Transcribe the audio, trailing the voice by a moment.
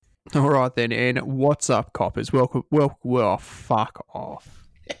All right then, and what's up, coppers? Welcome. Well, fuck off.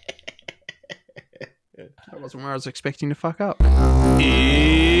 That wasn't where I was expecting to fuck up.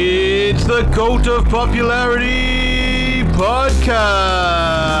 It's the Cult of Popularity Podcast.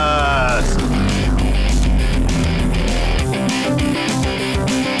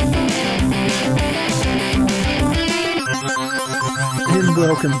 And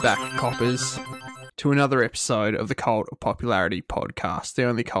welcome back, coppers, to another episode of the Cult of Popularity Podcast, the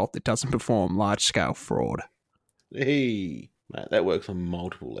only cult that doesn't perform large-scale fraud. Hey, mate, that works on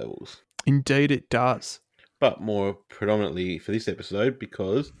multiple levels. Indeed it does. But more predominantly for this episode,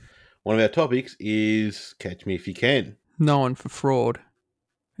 because one of our topics is Catch Me If You Can. Known for fraud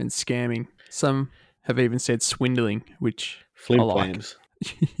and scamming. Some have even said swindling, which Flim I like. flams.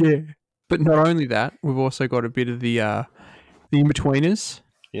 Yeah. But not only that, we've also got a bit of the in-betweeners.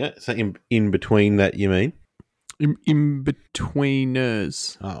 Yeah, so in between that, you mean?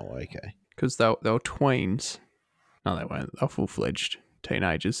 In-betweeners. Oh, okay. Because they were tweens. No, they weren't. They were full-fledged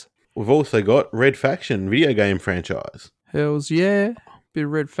teenagers. We've also got Red Faction video game franchise. Hells yeah. Bit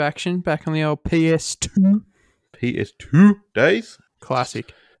of Red Faction back on the old PS2. PS2 days.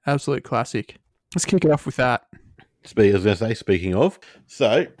 Classic. Absolute classic. Let's kick it off with that. I was going to say, speaking of.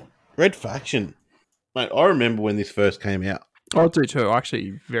 So, Red Faction. Mate, I remember when this first came out. I do too. I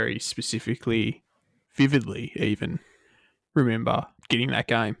actually very specifically, vividly even, remember getting that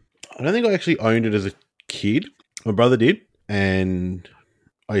game. I don't think I actually owned it as a kid. My brother did, and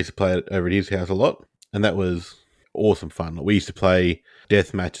I used to play it over at his house a lot, and that was awesome fun. Like, we used to play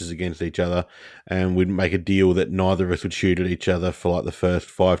death matches against each other, and we'd make a deal that neither of us would shoot at each other for like the first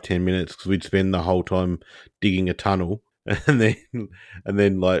 5-10 minutes, because we'd spend the whole time digging a tunnel, and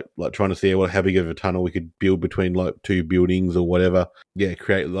then like trying to see how big of a tunnel we could build between like two buildings or whatever. Yeah,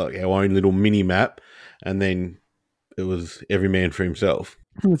 create like our own little mini map, and then it was every man for himself.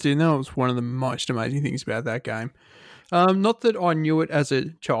 That was one of the most amazing things about that game. Not that I knew it as a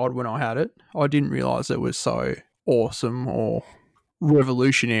child when I had it. I didn't realise it was so awesome or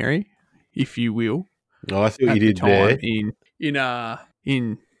revolutionary, if you will. Oh, I see what you did there.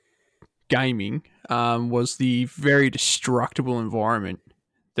 In gaming, was the very destructible environment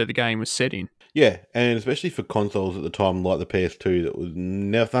that the game was set in. Yeah, and especially for consoles at the time, like the PS2, that was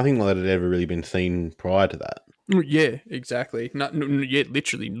nothing like that had ever really been seen prior to that. Yeah, exactly.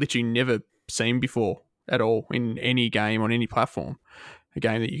 Literally never seen before at all in any game on any platform. A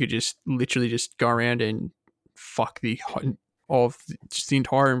game that you could just literally just go around and fuck the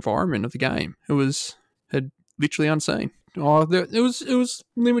entire environment of the game. It was literally unseen. It was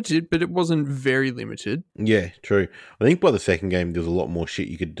limited, but it wasn't very limited. Yeah, true. I think by the second game, there was a lot more shit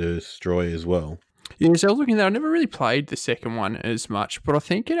you could destroy as well. Yeah, so I was looking at that. I never really played the second one as much, but I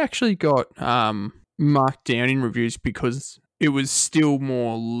think it actually got marked down in reviews because it was still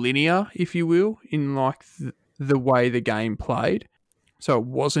more linear, if you will, in like the way the game played. So it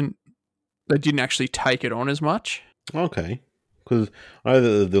wasn't, they didn't actually take it on as much. Okay. Because I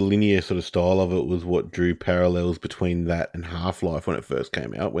know that the linear sort of style of it was what drew parallels between that and Half-Life when it first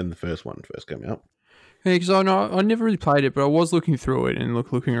came out, when the first one first came out. Yeah, because I know I never really played it, but I was looking through it and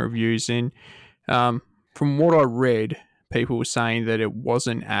looking at reviews, and from what I read, people were saying that it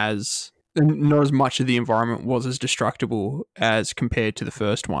wasn't not as much of the environment was as destructible as compared to the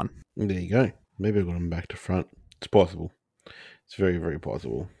first one. There you go. Maybe I got them back to front. It's possible. It's very, very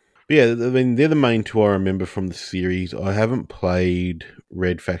possible. But yeah, I mean, they're the main two I remember from the series. I haven't played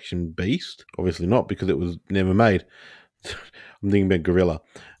Red Faction Beast. Obviously not, because it was never made. I'm thinking about Gorilla.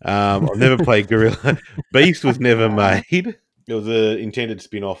 I've never played Gorilla. Beast was never made. It was an intended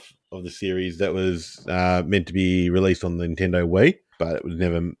spin-off of the series that was meant to be released on the Nintendo Wii, but it was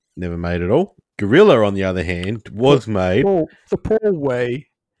never made at all. Gorilla, on the other hand, was made. The poor Wii.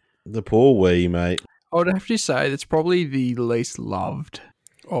 The poor Wii, mate. I would have to say that's probably the least loved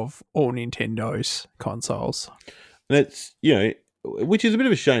of all Nintendo's consoles. And it's, which is a bit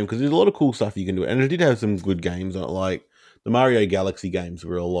of a shame, because there's a lot of cool stuff you can do. And it did have some good games on it, like the Mario Galaxy games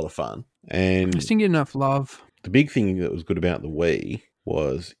were a lot of fun. And I just didn't get enough love. The big thing that was good about the Wii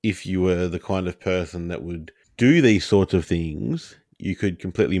was if you were the kind of person that would do these sorts of things, you could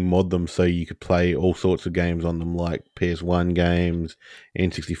completely mod them so you could play all sorts of games on them, like PS1 games,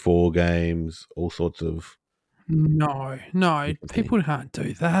 N64 games, all sorts of... No, people can't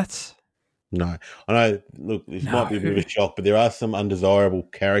do that. No. I know, look, this might be a bit of a shock, but there are some undesirable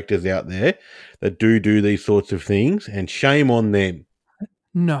characters out there that do these sorts of things, and shame on them.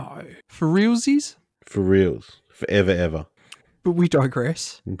 No. For realsies? For reals. Forever, ever. But we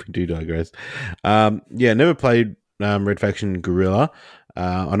digress. We do digress. Never played Red Faction Gorilla.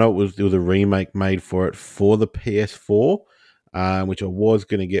 I know it was a remake made for it for the PS4. which I was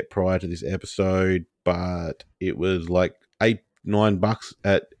going to get prior to this episode, but it was like $8-9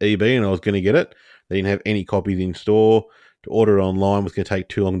 at EB, and I was going to get it. They didn't have any copies in store. To order it online was going to take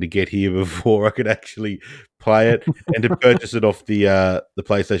too long to get here before I could actually play it, and to purchase it off the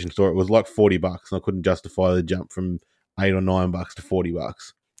PlayStation Store, it was like $40, and I couldn't justify the jump from $8 or $9 to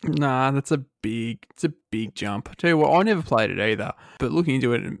 $40. Nah, it's a big jump. I tell you what, I never played it either, but looking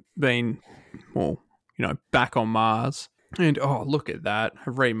into it and being, well, back on Mars, and oh, look at that, a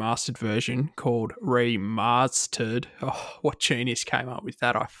remastered version called Remastered. Oh, what genius came up with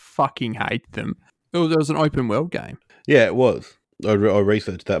that? I fucking hate them. Oh, there was an open world game. Yeah, it was. I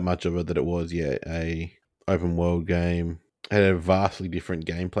researched that much of it that it was, a open world game. It had a vastly different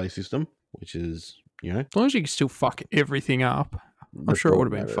gameplay system, which is, As long as you can still fuck everything up, I'm sure it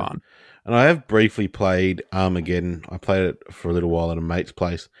would have been fun. And I have briefly played Armageddon. I played it for a little while at a mate's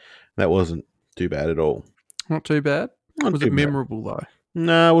place. That wasn't too bad at all. Not too bad? Was it memorable, though?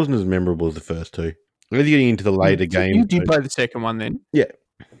 No, it wasn't as memorable as the first two. As getting into the later games. You did play the second one then? Yeah.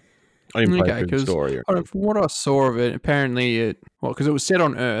 I didn't play the story. From what I saw of it, apparently because it was set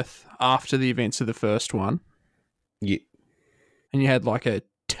on Earth after the events of the first one. Yeah. And you had like a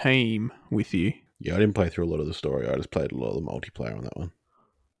team with you. Yeah, I didn't play through a lot of the story. I just played a lot of the multiplayer on that one.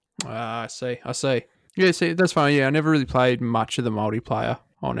 I see. Yeah, see, that's fine. Yeah, I never really played much of the multiplayer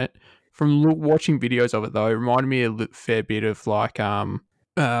on it. From watching videos of it, though, it reminded me a fair bit of like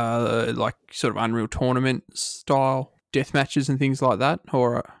sort of Unreal Tournament style death matches and things like that,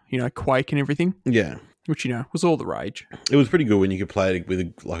 or Quake and everything. Yeah, which was all the rage. It was pretty good when you could play it with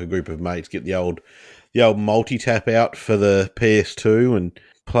a group of mates. Get the old multi-tap out for the PS2 and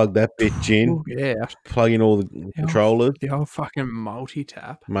plug that bitch in. Oh, yeah, plug in all the controllers. The old fucking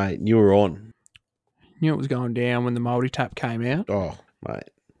multi-tap, mate. You were on. You knew it was going down when the multi-tap came out. Oh, mate.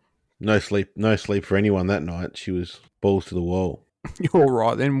 No sleep for anyone that night. She was balls to the wall. You're all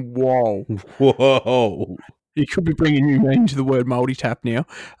right then. Whoa. Whoa. You could be bringing new meaning to the word multi-tap now.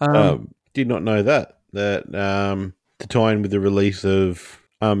 Did not know that to tie in with the release of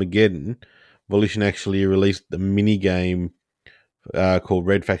Armageddon, Volition actually released the mini game called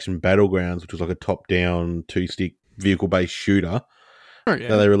Red Faction Battlegrounds, which was like a top-down 2-stick vehicle-based shooter. Oh, yeah.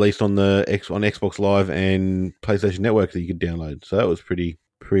 That they released on Xbox Live and PlayStation Network that you could download. So that was pretty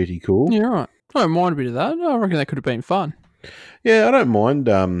cool. Yeah, right. I don't mind a bit of that. I reckon that could have been fun. Yeah, I don't mind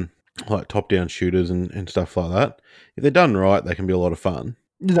like top-down shooters and stuff like that. If they're done right, they can be a lot of fun.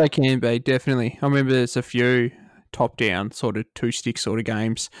 They can be, definitely. I remember there's a few top-down sort of 2-stick sort of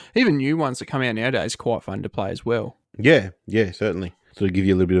games. Even new ones that come out nowadays are quite fun to play as well. Yeah, certainly. Sort of give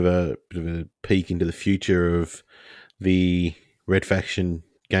you a little bit of a peek into the future of the Red Faction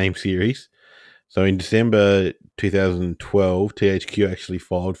game series. So in December 2012, THQ actually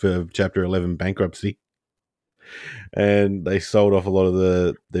filed for Chapter 11 bankruptcy. And they sold off a lot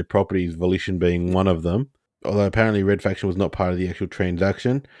of their properties, Volition being one of them. Although apparently Red Faction was not part of the actual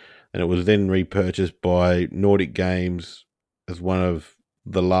transaction. And it was then repurchased by Nordic Games as one of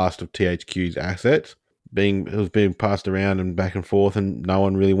the last of THQ's assets. It was being passed around and back and forth, and no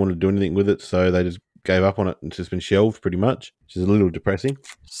one really wanted to do anything with it, so they just gave up on it. It's just been shelved pretty much, which is a little depressing.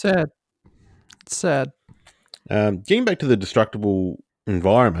 Sad. It's sad. Getting back to the destructible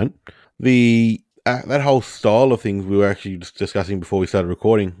environment, that whole style of things we were actually just discussing before we started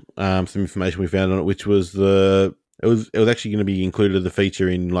recording. Some information we found on it, which was it was actually going to be included as a feature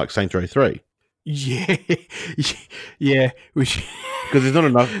in like Saints Row 3. Yeah, because there's not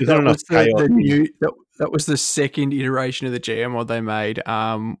enough. There's not enough chaos. That was the second iteration of the GM mod they made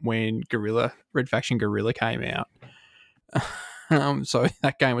when Red Faction Guerrilla came out. So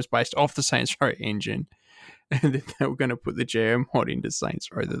that game was based off the Saints Row engine, and then they were going to put the GM mod into Saints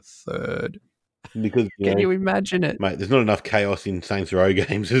Row the 3rd. Because can you imagine it, mate? There's not enough chaos in Saints Row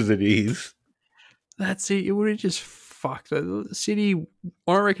games as it is. That's it. It would have just fucked it. The city.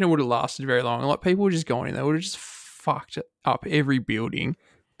 I don't reckon it would have lasted very long. Like people were just going in, they would have just fucked up every building.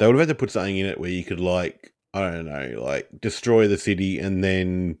 They would have had to put something in it where you could, like, I don't know, like destroy the city and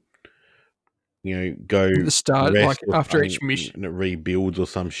then, go at the start, like after each mission, and it rebuilds or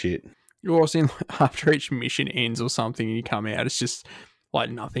some shit. You're also after each mission ends or something, and you come out, it's just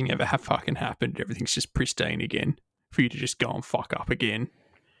like nothing ever fucking happened. Everything's just pristine again for you to just go and fuck up again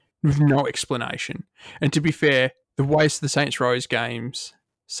with no explanation. And to be fair, the way the Saints Row games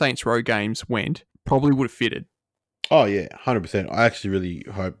went probably would have fitted. Oh, yeah, 100%. I actually really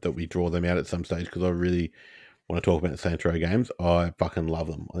hope that we draw them out at some stage because I really want to talk about the Saints Row games. I fucking love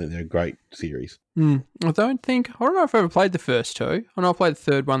them. I think they're a great series. I don't know if I ever played the first two. I know I played the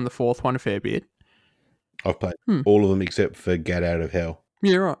third one, the fourth one a fair bit. I've played all of them except for Get Out of Hell.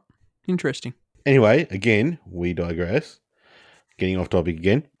 Yeah, right. Interesting. Anyway, again, we digress. getting off topic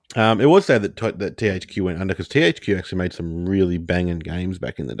again. It was sad that that THQ went under because THQ actually made some really banging games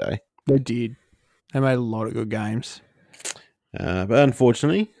back in the day. They did. They made a lot of good games. But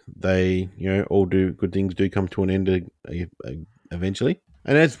unfortunately, they, all good things do come to an end eventually.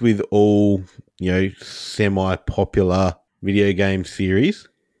 And as with all, semi-popular video game series,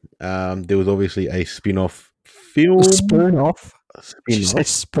 there was obviously a spin-off film. Spin-off? Spin-off? I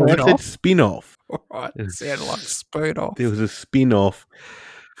said spin-off. All right, it sounded like spin-off. There was a spin-off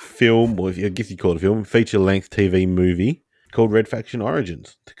film, or I guess you call it a film, feature-length TV movie called Red Faction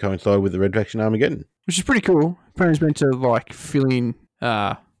Origins to coincide with the Red Faction Armageddon. Which is pretty cool. Apparently it's meant to fill in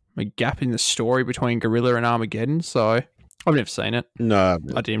a gap in the story between Guerrilla and Armageddon, so I've never seen it. No.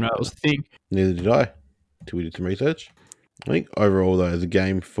 I didn't know it was a thing. Neither did I, until we did some research. I think overall, though, as a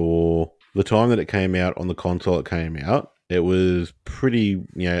game for the time that it came out on the console it came out, it was pretty,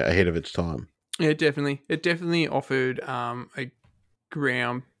 ahead of its time. Yeah, definitely. It definitely offered a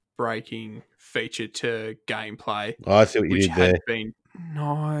groundbreaking feature to gameplay. Oh, I see what you did there.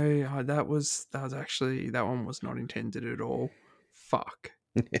 No, that one was not intended at all. Fuck.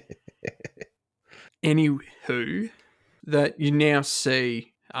 Anywho, that you now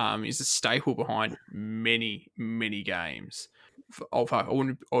see is a staple behind many, many games. I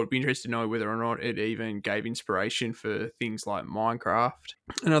would be interested to know whether or not it even gave inspiration for things like Minecraft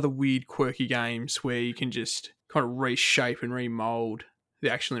and other weird, quirky games where you can just kind of reshape and remold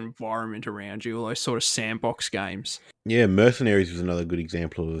the actual environment around you, all those sort of sandbox games. Yeah, Mercenaries was another good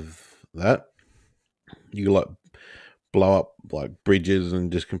example of that. You could blow up bridges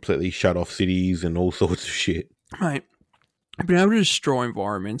and just completely shut off cities and all sorts of shit. Mate, being able to destroy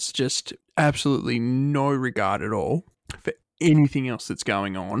environments, just absolutely no regard at all for anything else that's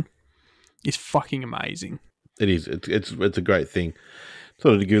going on, is fucking amazing. It is. It's a great thing.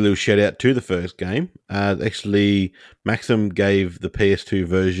 Sort of to give a little shout out to the first game. Actually, Maxim gave the PS2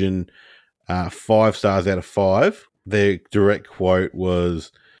 version 5 stars out of 5. Their direct quote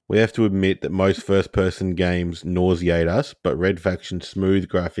was, "We have to admit that most first-person games nauseate us, but Red Faction's smooth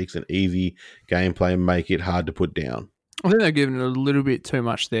graphics and easy gameplay make it hard to put down." I think they're giving it a little bit too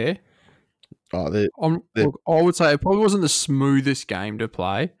much there. Look, I would say it probably wasn't the smoothest game to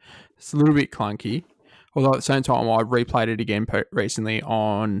play. It's a little bit clunky. Although at the same time, I replayed it again recently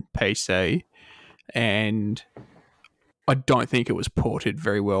on PC, and I don't think it was ported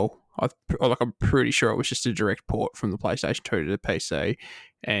very well. I'm pretty sure it was just a direct port from the PlayStation 2 to the PC,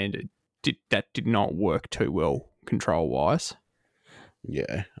 and that did not work too well control-wise.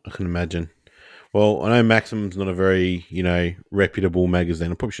 Yeah, I can imagine. Well, I know Maxim's not a very, reputable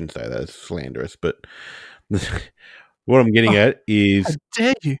magazine. I probably shouldn't say that. It's slanderous, but what I'm getting at is how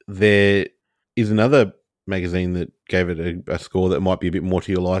dare you? There is another magazine that gave it a score that might be a bit more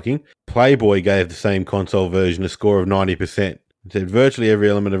to your liking. Playboy gave the same console version a score of 90%. It said virtually every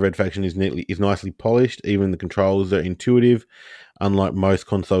element of Red Faction is nicely polished. Even the controls are intuitive, unlike most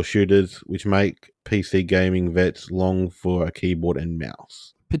console shooters, which make PC gaming vets long for a keyboard and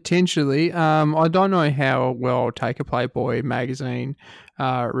mouse. Potentially. I don't know how well I'll take a Playboy magazine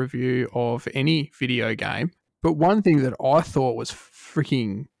review of any video game, but one thing that I thought was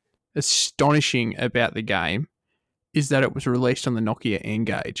freaking astonishing about the game is that it was released on the Nokia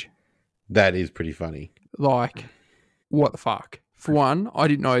N-Gage. That is pretty funny. What the fuck? For one, I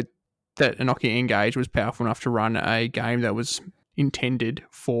didn't know that a Nokia N-Gage was powerful enough to run a game that was intended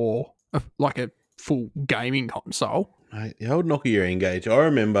for a full gaming console. Mate, the old Nokia N-Gage, I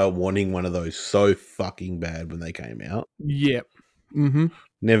remember wanting one of those so fucking bad when they came out. Yep. Mm-hmm.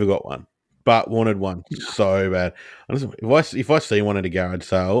 Never got one, but wanted one so bad. If I see one at a garage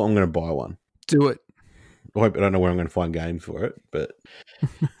sale, I'm going to buy one. Do it. I don't know where I'm going to find games for it, but...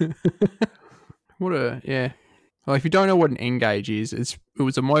 If you don't know what an N-Gage is, it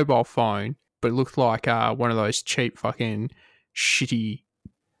was a mobile phone, but it looked like one of those cheap fucking shitty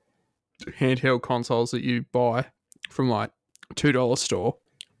handheld consoles that you buy from $2 store,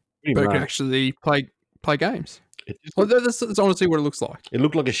 but it can actually play games. That's honestly what it looks like. It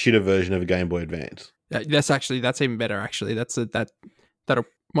looked like a shitter version of a Game Boy Advance. That's even better. Actually, that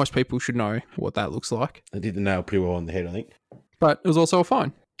most people should know what that looks like. They did the nail pretty well on the head, I think. But it was also a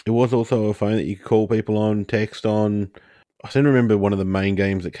phone. It was also a phone that you could call people on, text on. I seem to remember one of the main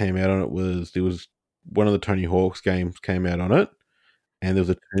games that came out on it there was one of the Tony Hawk's games came out on it. And there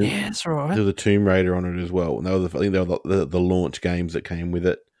was that's right. There was a Tomb Raider on it as well. And I think they were the launch games that came with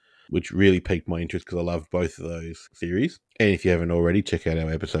it, which really piqued my interest because I love both of those series. And if you haven't already, check out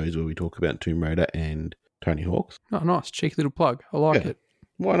our episodes where we talk about Tomb Raider and Tony Hawk's. Oh, nice. Cheeky little plug. I like it.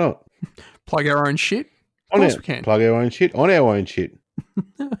 Why not? Plug our own shit? Of course we can. Plug our own shit on our own shit.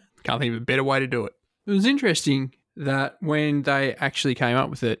 Can't think of a better way to do it. It was interesting that when they actually came up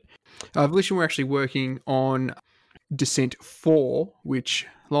with it, Volition were actually working on Descent 4, which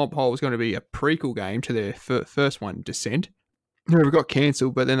lo and behold was going to be a prequel game to their first one, Descent. Never got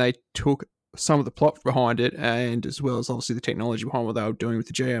cancelled, but then they took some of the plot behind it, and as well as obviously the technology behind what they were doing with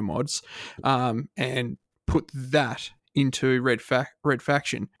the geo mods, and put that into Red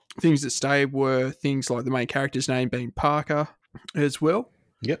Faction. Things that stayed were things like the main character's name being Parker as well.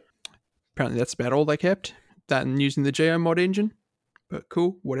 Yep. Apparently that's about all they kept. That and using the geo mod engine. But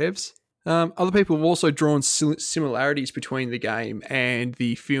cool, whatevs. Other people have also drawn similarities between the game and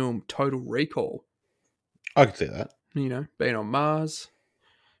the film Total Recall. I could see that. You know, being on Mars,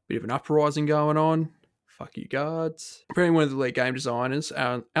 bit of an uprising going on. Fuck you, guards. Apparently, one of the lead game designers,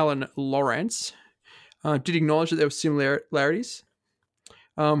 Alan Lawrence, did acknowledge that there were similarities.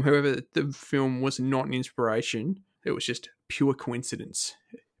 However, the film was not an inspiration. It was just pure coincidence.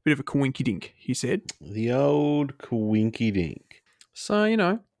 Bit of a coinky-dink, he said. The old coinky-dink. So, you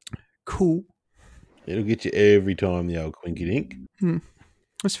know, cool. It'll get you every time, the old coinky-dink. It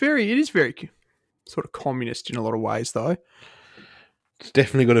is very sort of communist in a lot of ways, though. It's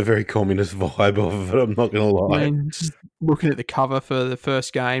definitely got a very communist vibe of it, I'm not going to lie. I mean, just looking at the cover for the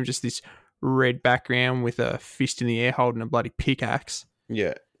first game, just this red background with a fist in the air holding a bloody pickaxe.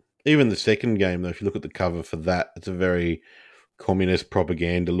 Yeah. Even the second game, though, if you look at the cover for that, it's a very communist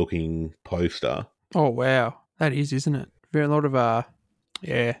propaganda-looking poster. Oh, wow. That is, isn't it? Very a lot of,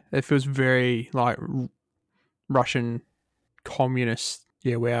 yeah, it feels very, like, Russian communist.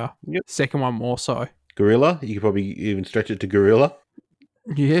 Yeah, wow. Yep. Second one more so. Gorilla? You could probably even stretch it to Gorilla.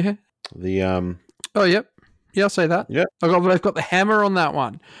 Yeah. The, Oh, yep. Yeah, I'll say that. Yep. They've got the hammer on that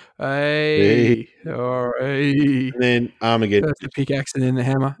one. Hey. All right. And then Armageddon. First the pickaxe and then the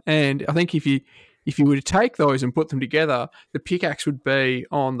hammer. And I think if you were to take those and put them together, the pickaxe would be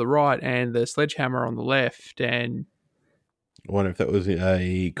on the right and the sledgehammer on the left. And I wonder if that was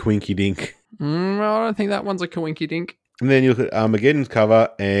a Quinky Dink. Well, I don't think that one's a coinky dink. And then you look at Armageddon's cover,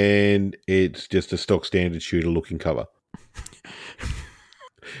 and it's just a stock standard shooter looking cover.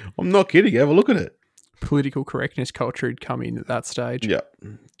 I'm not kidding. Have a look at it. Political correctness culture had come in at that stage. Yeah.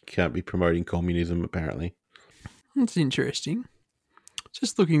 Can't be promoting communism, apparently. That's interesting.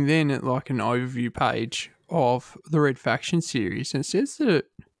 Just looking then at like an overview page of the Red Faction series, and it says that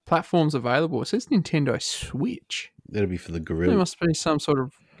platforms available. It says Nintendo Switch. That'll be for the There Gorilla. must be some sort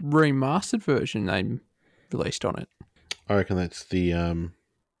of remastered version they released on it. I reckon that's the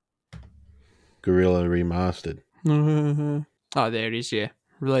Gorilla Remastered. Oh, there it is, yeah.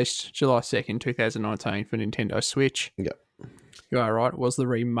 Released July 2nd, 2019 for Nintendo Switch. Yep. You are right, it was the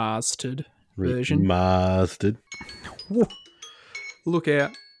remastered version. Remastered. Woo. Look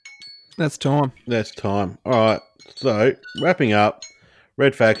out. That's time. That's time. All right. So, wrapping up,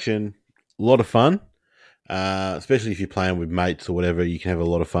 Red Faction, a lot of fun. Especially if you're playing with mates or whatever, you can have a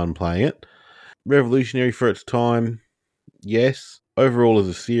lot of fun playing it. Revolutionary for its time, yes. Overall as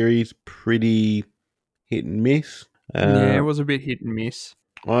a series, pretty hit and miss. Yeah, it was a bit hit and miss.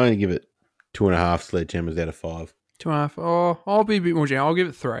 I only give it 2.5 sledgehammers out of 5. 2.5. Oh, I'll be a bit more generous. I'll give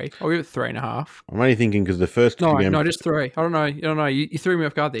it 3. I'll give it 3.5. I'm only thinking because the first two games... No, just 3. I don't know. You threw me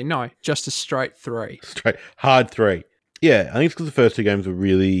off guard there. No, just a straight 3. Straight. Hard 3. Yeah, I think it's because the first two games were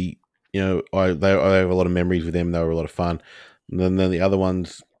really... You know, I have a lot of memories with them. They were a lot of fun. And then the other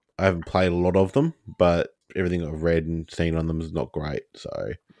ones, I haven't played a lot of them, but everything I've read and seen on them is not great.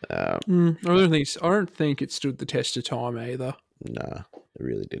 So, I don't think it stood the test of time either. Nah, it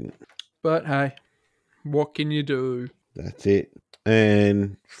really didn't. But hey, what can you do? That's it.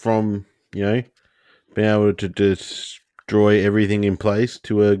 And from, being able to destroy everything in place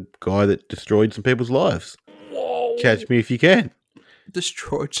to a guy that destroyed some people's lives. Whoa. Catch me if you can.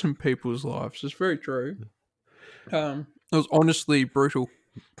 Destroyed some people's lives. It's very true. It was honestly brutal,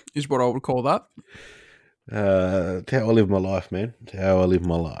 is what I would call that. It's how I live my life, man. It's how I live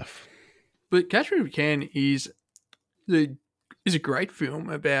my life. But Catch Me If You Can is a great film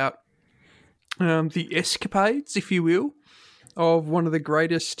about the escapades, if you will, of one of the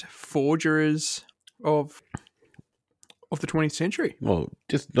greatest forgers of the 20th century. Well,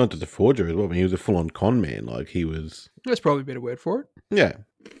 just not just a forger as well. I mean, he was a full-on con man. Like, he was... That's probably a better word for it. Yeah.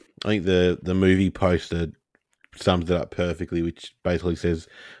 I think the movie poster sums it up perfectly, which basically says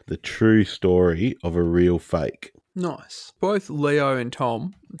the true story of a real fake. Nice. Both Leo and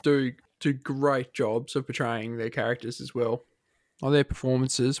Tom do great jobs of portraying their characters as well. Like their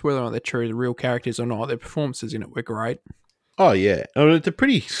performances, whether or not they're true, the real characters or not, their performances in it were great. Oh, yeah. I mean, it's a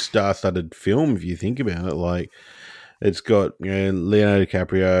pretty star-studded film if you think about it. Like, it's got, Leonardo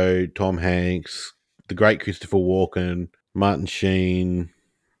DiCaprio, Tom Hanks, the great Christopher Walken, Martin Sheen,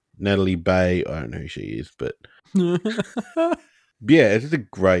 Natalie Bay. I don't know who she is, but Yeah, it's just a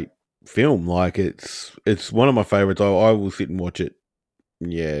great film. Like it's one of my favorites. I will sit and watch it.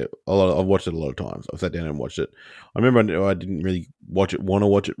 Yeah, I've watched it a lot of times. I've sat down and watched it. I remember I didn't really want to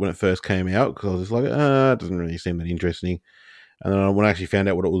watch it when it first came out because I was just like, it doesn't really seem that interesting. And then when I actually found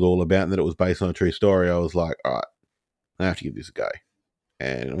out what it was all about and that it was based on a true story, I was like, all right, I have to give this a go.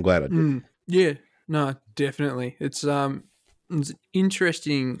 And I'm glad I did. Yeah, no, definitely. It's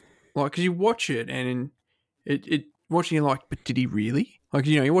interesting, like, because you watch it and it watching it like, but did he really? Like,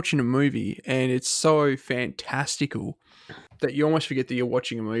 you're watching a movie and it's so fantastical that you almost forget that you're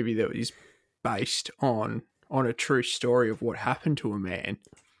watching a movie that is based on a true story of what happened to a man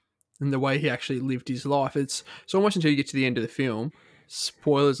and the way he actually lived his life. It's almost until you get to the end of the film,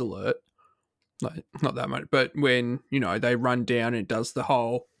 spoilers alert, like, not that much, but when, they run down and it does the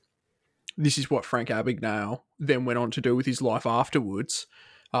whole, this is what Frank Abagnale then went on to do with his life afterwards,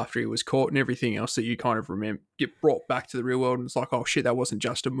 after he was caught and everything else, that you kind of get brought back to the real world and it's like, oh shit, that wasn't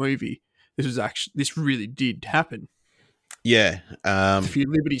just a movie. This really did happen. Yeah. A few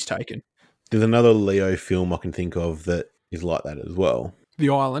liberties taken. There's another Leo film I can think of that is like that as well. The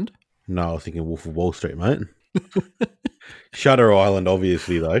Island? No, I was thinking Wolf of Wall Street, mate. Shutter Island,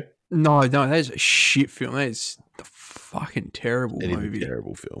 obviously, though. No, that is a shit film. That is a fucking terrible movie. It is a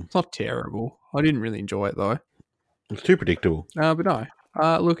terrible film. It's not terrible. I didn't really enjoy it, though. It's too predictable. But no.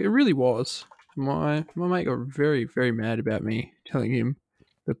 Look, it really was. My mate got very, very mad about me telling him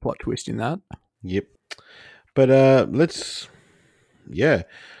the plot twist in that. Yep. But let's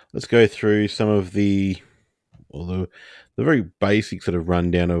go through some of the very basic sort of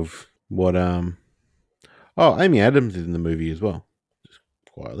rundown of what Amy Adams is in the movie as well, just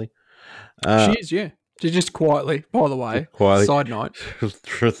quietly. She is, yeah. She's just quietly, by the way. Quietly. Side note.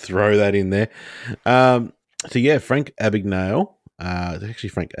 Throw that in there. So yeah, Frank Abagnale. It's actually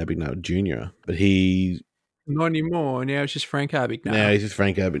Frank Abagnale Jr., but he... Not anymore. Now it's just Frank Abagnale. Now he's just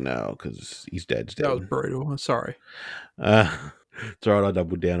Frank Abagnale because his dad's dead. That was brutal. I'm sorry. It's all right, I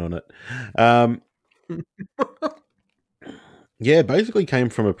doubled down on it. Yeah, basically came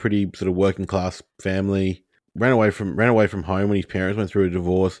from a pretty sort of working class family. Ran away from home when his parents went through a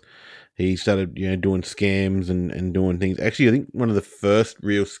divorce. He started, doing scams and doing things. Actually, I think one of the first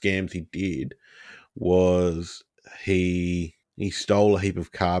real scams he did was he stole a heap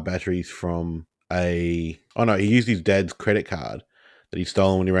of car batteries from he used his dad's credit card that he'd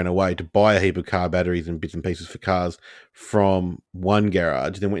stolen when he ran away to buy a heap of car batteries and bits and pieces for cars from one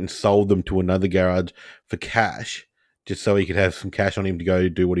garage, then went and sold them to another garage for cash, just so he could have some cash on him to go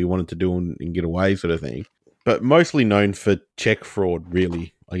do what he wanted to do and get away, sort of thing. But mostly known for check fraud,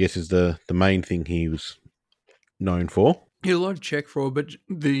 really, I guess, is the main thing he was known for. He had a lot of check fraud, but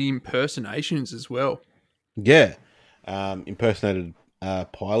the impersonations as well. Yeah. Impersonated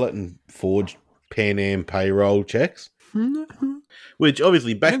pilot and forged Pan Am payroll checks. Which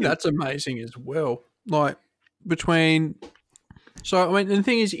obviously that's amazing as well. Like, between... So, I mean, the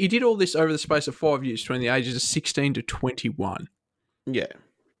thing is, he did all this over the space of 5 years, between the ages of 16 to 21. Yeah.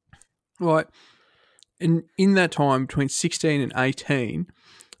 Right. And in that time, between 16 and 18,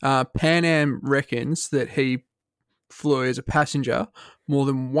 Pan Am reckons that he flew as a passenger more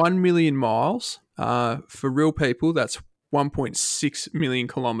than 1 million miles. For real people, that's 1.6 million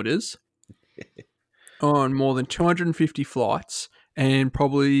kilometers on more than 250 flights, and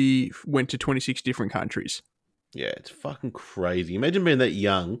probably went to 26 different countries. Yeah, it's fucking crazy. Imagine being that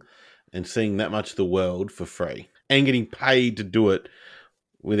young and seeing that much of the world for free and getting paid to do it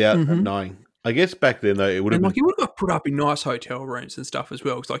without knowing. I guess back then, though, it would have been... he would have got put up in nice hotel rooms and stuff as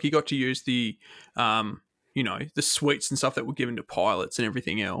well. Because, he got to use the, the suites and stuff that were given to pilots and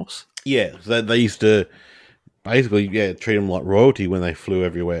everything else. Yeah, so they used to basically, treat them like royalty when they flew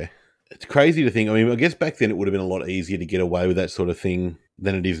everywhere. It's crazy to think. I mean, I guess back then it would have been a lot easier to get away with that sort of thing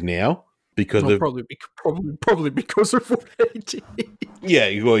than it is now. Because probably because of what they did.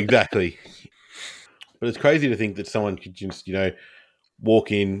 Yeah, well, exactly. But it's crazy to think that someone could just,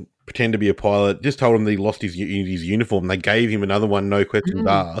 walk in, pretend to be a pilot, just told him that he lost his uniform. They gave him another one, no questions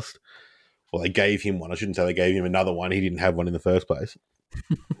asked. Well, they gave him one. I shouldn't say they gave him another one. He didn't have one in the first place.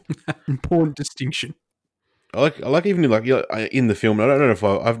 Important distinction. I like even in the film. I don't know if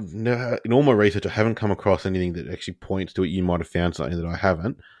I've never, in all my research, I haven't come across anything that actually points to it. You might have found something that I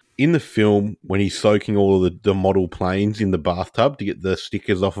haven't. In the film, when he's soaking all of the model planes in the bathtub to get the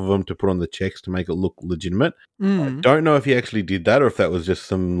stickers off of them to put on the checks to make it look legitimate, I don't know if he actually did that or if that was just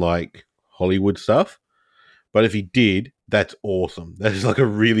some Hollywood stuff. But if he did, that's awesome. That is a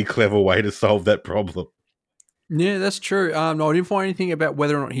really clever way to solve that problem. Yeah, that's true. No, I didn't find anything about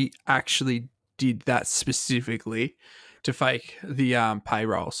whether or not he actually did that specifically to fake the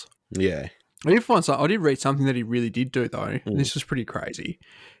payrolls. Yeah. I did read something that he really did do though. And this was pretty crazy.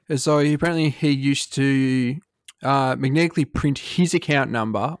 And so he used to magnetically print his account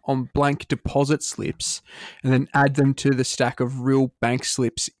number on blank deposit slips and then add them to the stack of real bank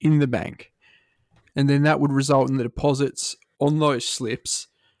slips in the bank. And then that would result in the deposits on those slips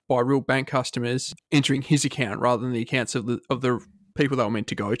by real bank customers entering his account rather than the accounts of the people they were meant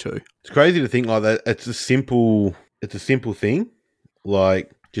to go to. It's crazy to think like that. It's a simple thing,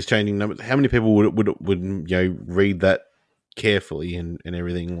 like just changing numbers. How many people would read that carefully and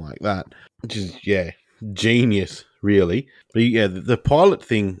everything like that? Which is genius, really. But yeah, the pilot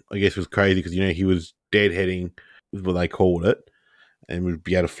thing I guess was crazy because he was deadheading, is what they called it, and would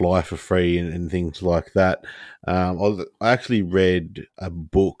be able to fly for free and things like that. I actually read a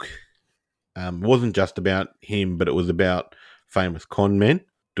book. It wasn't just about him, but it was about famous con men,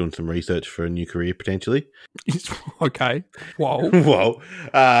 doing some research for a new career potentially. Okay. Whoa. Well,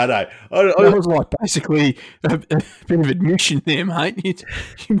 no. That was like basically a bit of admission there, mate.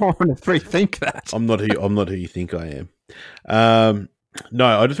 You might want to rethink that. I'm not who you think I am. No,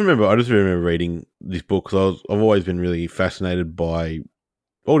 I just remember reading this book because I've always been really fascinated by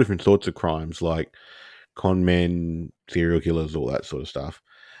all different sorts of crimes, like con men, serial killers, all that sort of stuff.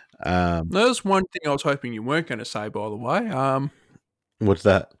 There's one thing I was hoping you weren't going to say, by the way. What's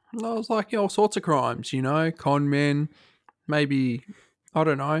that? I was like, all sorts of crimes, con men, maybe, I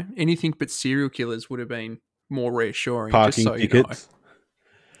don't know, anything but serial killers would have been more reassuring. Parking just so tickets.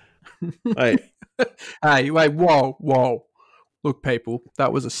 Hey, wait, whoa. Look, people,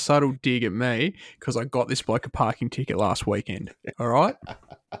 that was a subtle dig at me because I got this bloke a parking ticket last weekend. All right?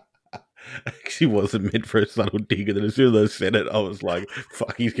 Actually wasn't meant for a subtle dig, and then as soon as I said it, I was like,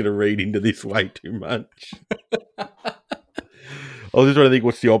 fuck, he's going to read into this way too much. I was just trying to think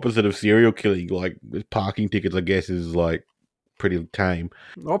what's the opposite of serial killing. Like, parking tickets, I guess, is like pretty tame.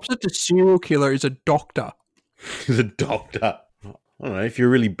 The opposite to serial killer is a doctor. He's a doctor. I don't know. If you're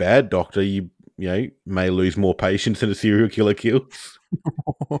a really bad doctor, you may lose more patients than a serial killer kills.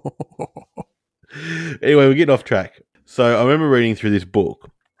 Anyway, we're getting off track. So I remember reading through this book.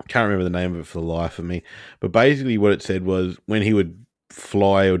 I can't remember the name of it for the life of me. But basically what it said was when he would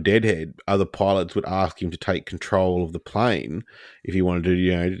fly or deadhead, other pilots would ask him to take control of the plane if he wanted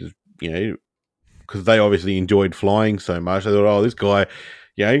to, because they obviously enjoyed flying so much. They thought, oh, this guy,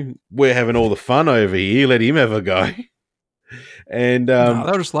 we're having all the fun over here. Let him have a go. And no,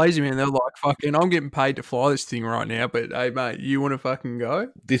 they're just lazy, man. They're like, fucking, I'm getting paid to fly this thing right now, but hey, mate, you want to fucking go?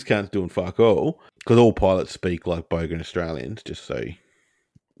 This cunt's doing fuck all, because all pilots speak like bogan Australians, just so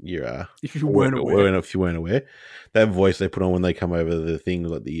if you weren't aware. That voice they put on when they come over the thing,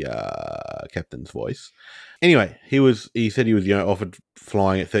 like the captain's voice. Anyway, he said he was offered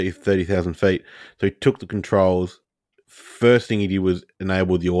flying at 30,000 feet, so he took the controls. First thing he did was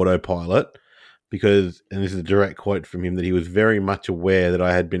enable the autopilot, because, and this is a direct quote from him, that he was very much aware that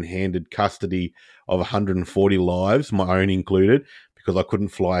I had been handed custody of 140 lives, my own included, because I couldn't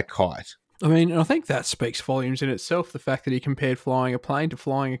fly a kite. I mean, I think that speaks volumes in itself, the fact that he compared flying a plane to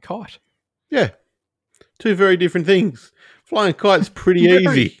flying a kite. Yeah. Two very different things. Flying a kite's pretty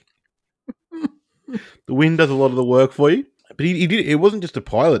easy. The wind does a lot of the work for you. But he did. It wasn't just a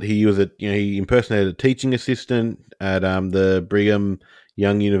pilot. He was he impersonated a teaching assistant at the Brigham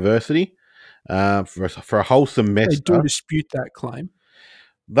Young University for a whole semester. They do dispute that claim.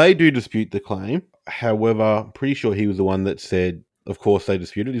 They do dispute the claim. However, I'm pretty sure he was the one that said, of course they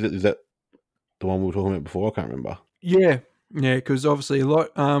disputed. Is that the one we were talking about before? I can't remember. Yeah, because obviously a lot.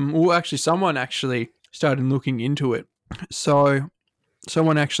 Someone actually started looking into it. So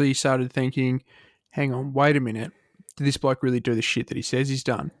someone actually started thinking, hang on, wait a minute. Did this bloke really do the shit that he says he's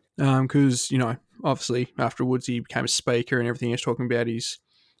done? Because, obviously afterwards he became a speaker and everything. He's talking about his,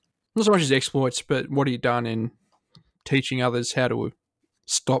 not so much his exploits, but what he'd done in teaching others how to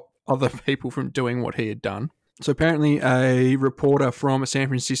stop other people from doing what he had done. So apparently a reporter from a San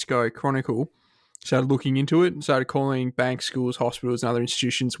Francisco Chronicle started looking into it and started calling banks, schools, hospitals and other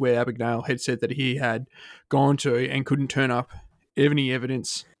institutions where Abagnale had said that he had gone to and couldn't turn up any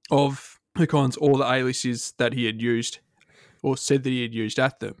evidence of the cons or the aliases that he had used or said that he had used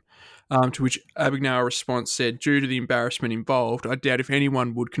at them. To which Abagnale response said, due to the embarrassment involved, I doubt if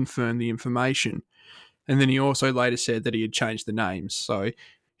anyone would confirm the information. And then he also later said that he had changed the names. So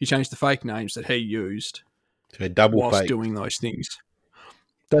he changed the fake names that he used whilst doing those things.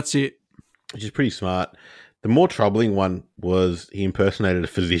 That's it. Which is pretty smart. The more troubling one was he impersonated a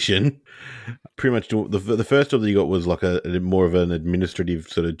physician. Pretty much the first job that he got was like a more of an administrative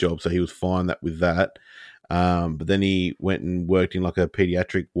sort of job, so he was fine with that. But then he went and worked in like a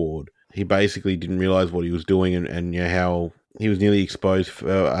pediatric ward. He basically didn't realize what he was doing and how he was nearly exposed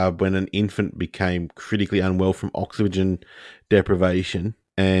when an infant became critically unwell from oxygen deprivation,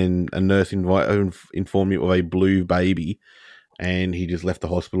 and a nurse informed him of a blue baby, and he just left the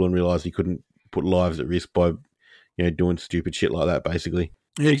hospital and realised he couldn't put lives at risk by, doing stupid shit like that, basically.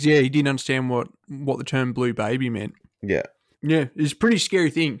 Yeah, he didn't understand what the term blue baby meant. Yeah. Yeah, it's a pretty scary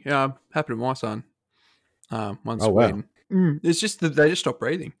thing. Happened to my son once. Oh, wow. It's just that they just stop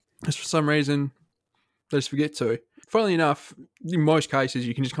breathing. Just for some reason, they just forget to. Funnily enough, in most cases,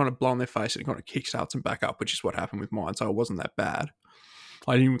 you can just kind of blow on their face and it kind of kickstarts them back up, which is what happened with mine. So it wasn't that bad.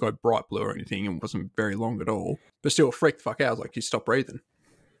 I didn't even go bright blue or anything, and it wasn't very long at all. But still, it freaked the fuck out. I was like, you stop breathing.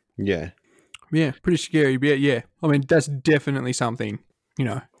 Yeah. Yeah, pretty scary. But yeah, I mean, that's definitely something,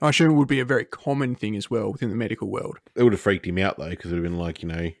 I assume it would be a very common thing as well within the medical world. It would have freaked him out, though, because it would have been like,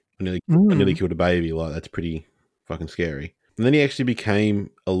 I nearly killed a baby. Like, that's pretty fucking scary. And then he actually became,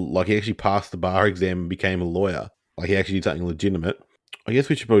 he actually passed the bar exam and became a lawyer. Like, he actually did something legitimate. I guess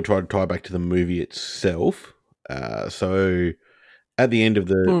we should probably try to tie back to the movie itself. So, at the end of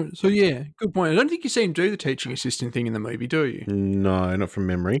the... So, yeah, good point. I don't think you see him do the teaching assistant thing in the movie, do you? No, not from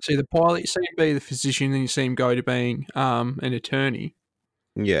memory. See the pilot, you see him be the physician, then you see him go to being an attorney.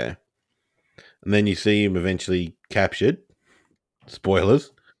 Yeah. And then you see him eventually captured.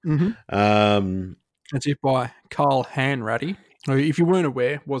 Spoilers. Mm-hmm. That's it, by Carl Hanratty. If you weren't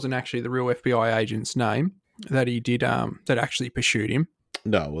aware, wasn't actually the real FBI agent's name that he did that actually pursued him.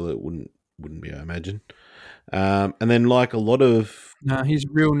 No, well, it wouldn't be, I imagine. And then, like a lot of... No, his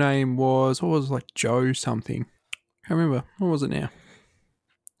real name was, Joe something. I can't remember. What was it now?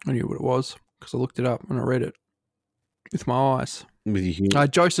 I knew what it was because I looked it up and I read it with my eyes. With your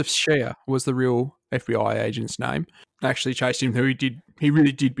Joseph Shea was the real FBI agent's name. Actually chased him, who he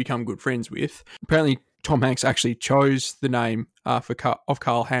really did become good friends with. Apparently, Tom Hanks actually chose the name of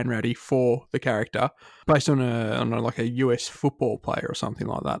Carl Hanratty for the character based on a US football player or something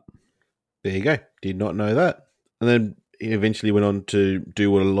like that. There you go. Did not know that. And then he eventually went on to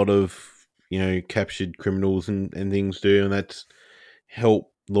do what a lot of, captured criminals and things do, and that's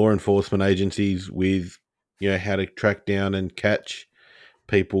help law enforcement agencies with, how to track down and catch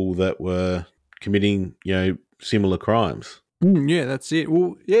people that were committing, similar crimes. Yeah, that's it.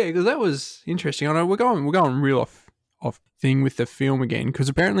 Well, yeah, because that was interesting. I know we're going real off thing with the film again, because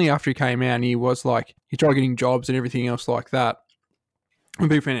apparently after he came out, he was like, he tried getting jobs and everything else like that. When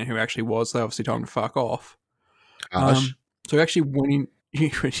people found out who actually was, they obviously told him to fuck off. Harsh. So he actually went in.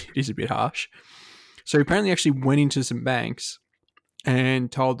 It is a bit harsh. So he apparently actually went into some banks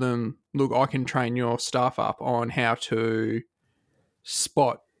and told them, look, I can train your staff up on how to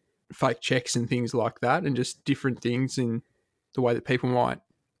spot fake checks and things like that, and just different things in the way that people might,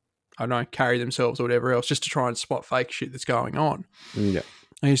 I don't know, carry themselves or whatever else, just to try and spot fake shit that's going on. Yeah.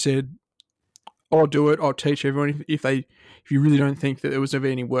 And he said, I'll do it. I'll teach everyone. If you really don't think that there was ever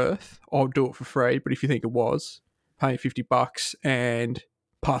any worth, I'll do it for free. But if you think it was, pay $50 and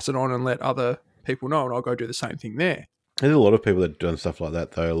pass it on and let other people know, and I'll go do the same thing there. There's a lot of people that have done stuff like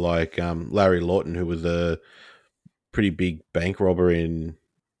that, though, like Larry Lawton, who was a pretty big bank robber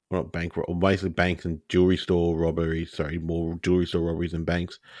basically banks and jewelry store robberies. Sorry, more jewelry store robberies than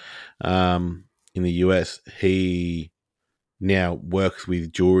banks. In the US, he now works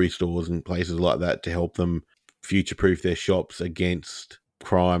with jewelry stores and places like that to help them future-proof their shops against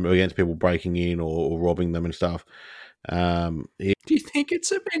crime, or against people breaking in or robbing them and stuff. Do you think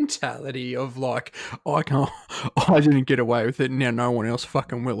it's a mentality of like, I didn't get away with it, now no one else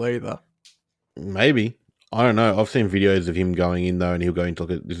fucking will either? Maybe. I don't know. I've seen videos of him going in though, and he'll go into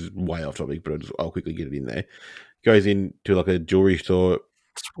this is way off topic, but I'll quickly get it in there. Goes into like a jewelry store.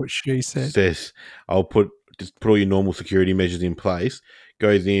 That's what she said. Says, I'll put all your normal security measures in place.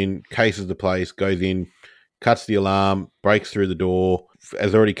 Goes in, cases the place, goes in, cuts the alarm, breaks through the door,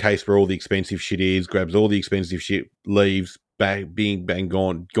 has already cased where all the expensive shit is, grabs all the expensive shit, leaves, bang,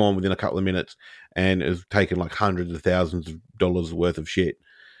 gone within a couple of minutes, and has taken like hundreds of thousands of dollars worth of shit,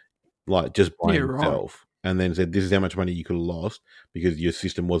 like just by himself. Right. And then said, this is how much money you could have lost because your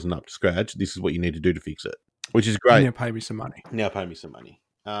system wasn't up to scratch. This is what you need to do to fix it, which is great. Now pay me some money.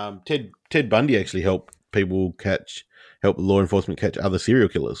 Ted Bundy actually helped law enforcement catch other serial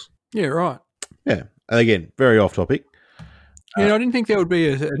killers. Yeah, right. Yeah. And again, very off topic. I didn't think there would be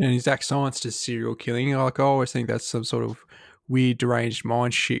an exact science to serial killing. Like, I always think that's some sort of weird, deranged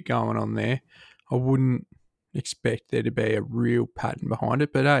mind shit going on there. I wouldn't expect there to be a real pattern behind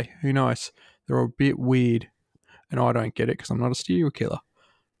it. But hey, who knows? They're a bit weird, and I don't get it because I'm not a serial killer.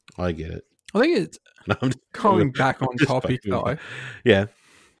 I get it. I think it's going back on topic, though. Yeah.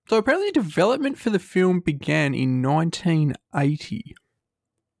 So apparently development for the film began in 1980.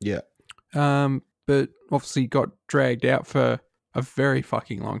 Yeah. But but obviously got dragged out for a very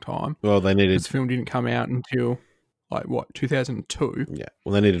fucking long time. Well, they needed... This film didn't come out until, 2002? Yeah.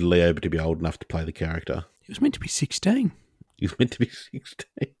 Well, they needed Leo to be old enough to play the character. He was meant to be 16. He was meant to be 16.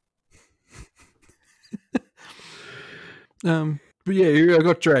 But yeah, I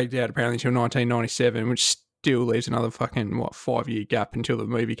got dragged out apparently until 1997, which still leaves another fucking 5-year gap until the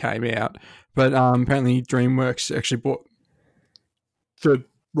movie came out. But apparently DreamWorks actually bought the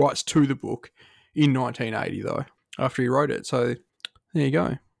rights to the book in 1980 though, after he wrote it. So there you go.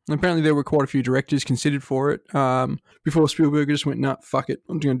 And apparently there were quite a few directors considered for it. Before Spielberg just went, nah, fuck it,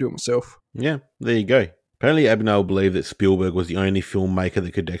 I'm going to do it myself. Yeah, there you go. Apparently Abagnale believed that Spielberg was the only filmmaker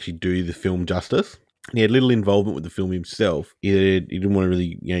that could actually do the film justice. And he had little involvement with the film himself. He didn't want to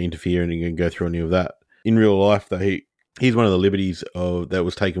really interfere and go through any of that. In real life, though, he's one of the liberties that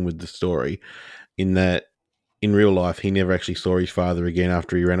was taken with the story, in that in real life he never actually saw his father again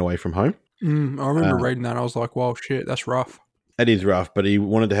after he ran away from home. I remember reading that. I was like, "Wow, shit, that's rough." It is rough, but he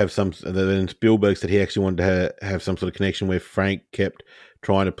wanted to have some. Then Spielberg said he actually wanted to have some sort of connection where Frank kept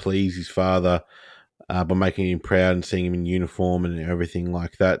trying to please his father by making him proud and seeing him in uniform and everything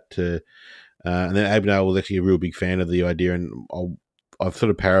like that. And then Abagnale was actually a real big fan of the idea, and I've sort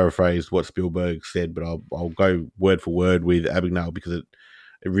of paraphrased what Spielberg said, but I'll go word for word with Abagnale because it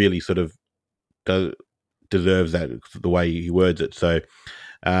really sort of deserves that, the way he words it. So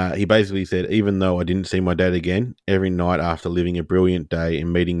he basically said, even though I didn't see my dad again, every night after living a brilliant day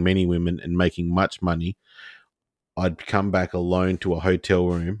and meeting many women and making much money, I'd come back alone to a hotel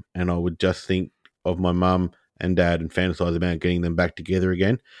room and I would just think of my mum and dad and fantasize about getting them back together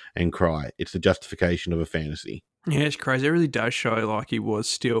again and cry. It's the justification of a fantasy. Yeah, it's crazy. It really does show like he was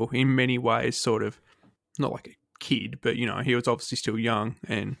still, in many ways, sort of, not like a kid, but, he was obviously still young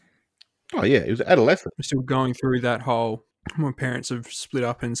and... Oh, yeah, he was adolescent. Still going through that whole, my parents have split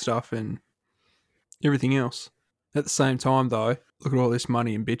up and stuff and everything else. At the same time, though, look at all this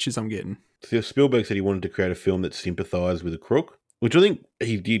money and bitches I'm getting. So Spielberg said he wanted to create a film that sympathised with a crook, which I think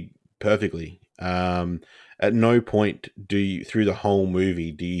he did perfectly. At no point through the whole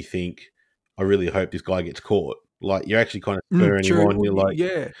movie, do you think, I really hope this guy gets caught? Like, you're actually kind of spurring him on.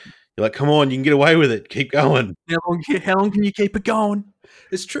 You're like, come on, you can get away with it. Keep going. How long can you keep it going?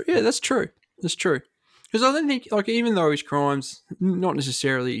 It's true. Yeah, that's true. That's true. Because I don't think, even though his crimes, they're not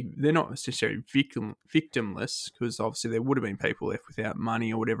necessarily victimless, because obviously there would have been people left without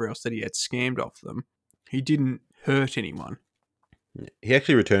money or whatever else that he had scammed off them. He didn't hurt anyone. He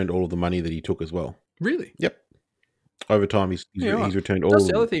actually returned all of the money that he took as well. Really? Yep. Over time, he's returned all. That's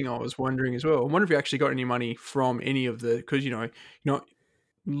the other thing I was wondering as well. I wonder if he actually got any money from any of the, because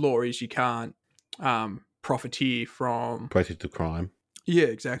law is you can't profiteer from proceeds of crime. Yeah,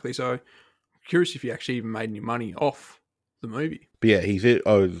 exactly. So, curious if he actually even made any money off the movie. But yeah, he said,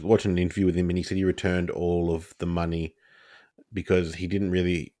 I was watching an interview with him, and he said he returned all of the money because he didn't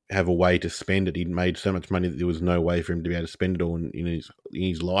really have a way to spend it. He'd made so much money that there was no way for him to be able to spend it all in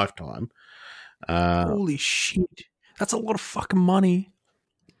his lifetime. Holy shit. That's a lot of fucking money.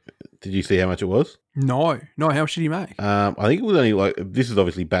 Did you see how much it was? No. How much did he make? I think it was only this is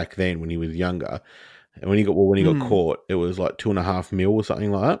obviously back then when he was younger. And when he got caught, it was like $2.5 million or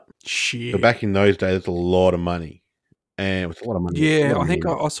something like that. Shit. But back in those days, it's a lot of money. And it's a lot of money. Yeah, I think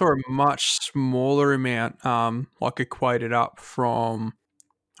I saw a much smaller amount, equated up from,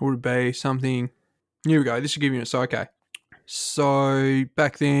 would it be something? Here we go. This will give you okay. So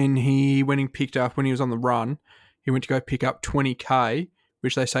back then, when he was on the run, he went to go pick up $20,000,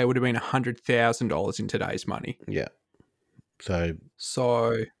 which they say would have been $100,000 in today's money. Yeah. So.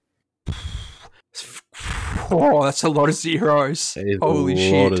 Oh, that's a lot of zeros. Holy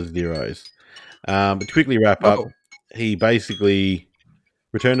shit. A lot of zeros. But to quickly wrap up, he basically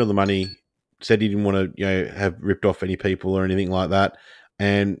returned all the money, said he didn't want to, have ripped off any people or anything like that.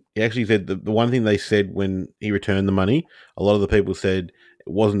 And he actually said the one thing they said when he returned the money, a lot of the people said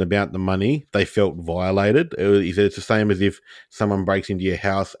it wasn't about the money. They felt violated. He said it's the same as if someone breaks into your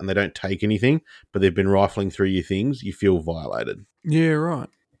house and they don't take anything, but they've been rifling through your things. You feel violated. Yeah, right.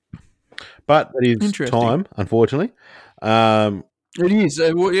 But that is time, unfortunately. It is.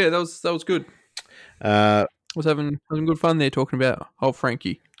 Well, yeah, that was good. I was having good fun there talking about old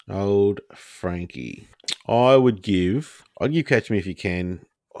Frankie. Old Frankie. I'd give Catch Me If You Can.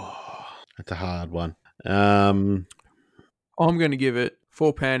 Oh, that's a hard one. I'm going to give it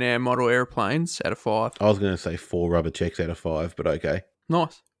 4 Pan Am model airplanes out of 5. I was going to say 4 rubber checks out of 5, but okay.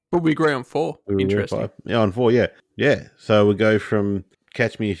 Nice. But we agree on 4. Interesting. Yeah, on 4, yeah. Yeah. So we go from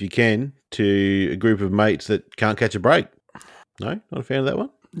Catch Me If You Can to a group of mates that can't catch a break. No? Not a fan of that one?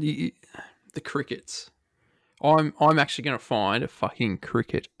 The crickets. I'm actually going to find a fucking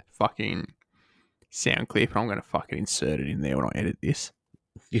cricket fucking sound clip. I'm going to fucking insert it in there when I edit this.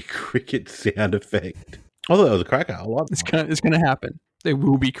 Your cricket sound effect. I thought that was a cracker. I like It's going to happen. There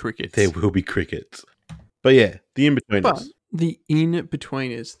will be crickets. There will be crickets. But yeah, the in-betweeners. But the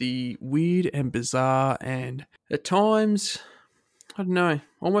in-betweeners, the weird and bizarre and at times, I don't know,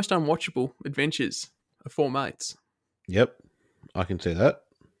 almost unwatchable adventures of four mates. Yep, I can see that.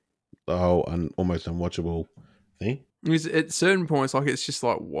 The whole almost unwatchable thing. Because at certain points, like it's just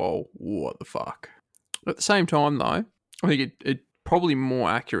like, whoa, what the fuck? At the same time, though, I think it probably more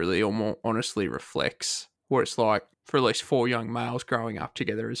accurately or more honestly reflects what it's like for at least four young males growing up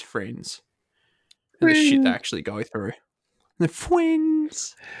together as friends. And the shit they actually go through. The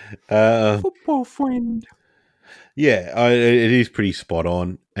friends. Football friend. Yeah, it is pretty spot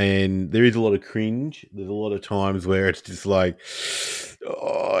on. And there is a lot of cringe. There's a lot of times where it's just like,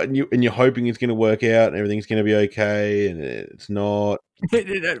 oh, and you're hoping it's going to work out and everything's going to be okay, and it's not. But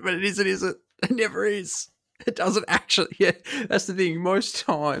it isn't. It never is. It doesn't actually. Yeah, that's the thing. Most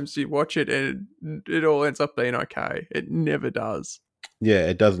times you watch it and it all ends up being okay. It never does. Yeah,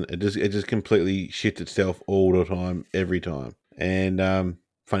 it doesn't. It just completely shits itself all the time, every time. And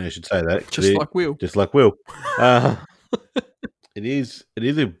funny I should say that. Just like Will. Just like Will. It is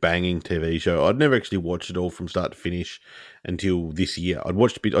a banging TV show. I'd never actually watched it all from start to finish until this year.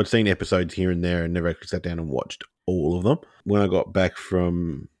 I'd seen episodes here and there and never actually sat down and watched all of them. When I got back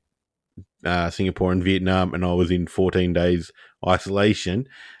from Singapore and Vietnam and I was in 14 days isolation,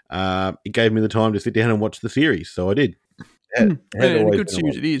 it gave me the time to sit down and watch the series. So I did. And a good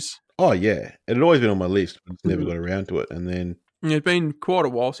series it is. Oh, yeah. It had always been on my list, but never got around to it. And then... It'd been quite a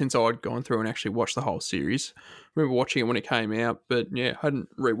while since I'd gone through and actually watched the whole series. I remember watching it when it came out, but yeah, I hadn't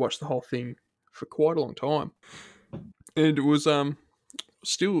rewatched the whole thing for quite a long time. And it was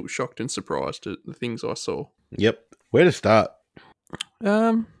still shocked and surprised at the things I saw. Yep. Where to start?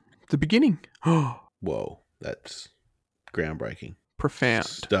 The beginning. Whoa, that's groundbreaking. Profound.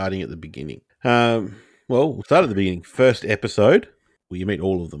 Starting at the beginning. Well, we'll start at the beginning. First episode. Well, you meet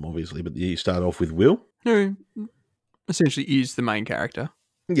all of them, obviously, but you start off with Will. Who essentially is the main character.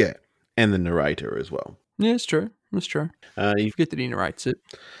 Yeah, and the narrator as well. Yeah, it's true. That's true. You forget that he narrates it.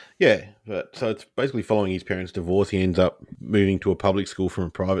 Yeah, but so it's basically following his parents' divorce. He ends up moving to a public school from a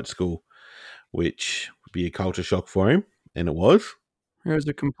private school, which would be a culture shock for him, and it was. He was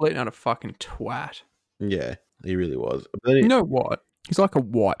a complete and utter fucking twat. Yeah, he really was. But you know what? He's like a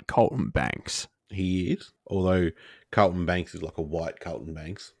white Colton Banks. He is, although Carlton Banks is like a white Carlton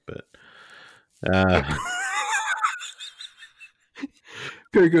Banks, but...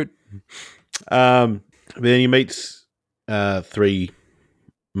 Very good. But then he meets three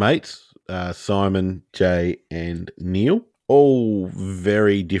mates, Simon, Jay, and Neil. All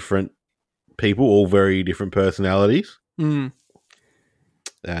very different people, all very different personalities. Mm.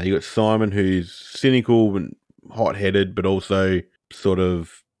 You got Simon, who's cynical and hot-headed, but also sort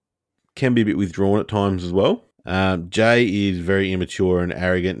of can be a bit withdrawn at times as well. Jay is very immature and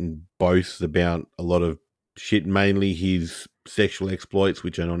arrogant and boasts about a lot of shit, mainly his sexual exploits,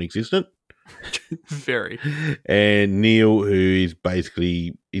 which are non-existent. Very. And Neil, who is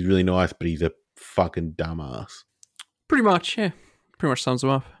basically, he's really nice, but he's a fucking dumbass. Pretty much, yeah. Pretty much sums him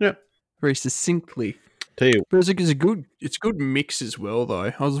up. Yeah. Very succinctly. Tell you. But it's a good mix as well,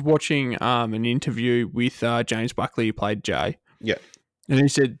 though. I was watching an interview with James Buckley, who played Jay. Yeah. And he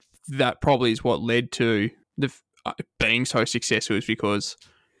said that probably is what led to the being so successful, is because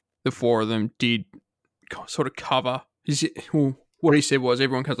the four of them did sort of cover. What he said was,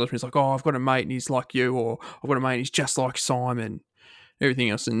 everyone comes up to me, he's like, oh, I've got a mate and he's like you, or I've got a mate and he's just like Simon, everything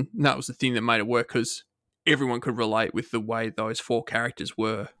else. And that was the thing that made it work, because everyone could relate with the way those four characters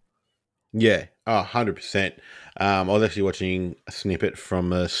were. Yeah, 100%. I was actually watching a snippet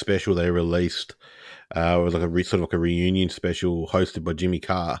from a special they released. It was like sort of like a reunion special hosted by Jimmy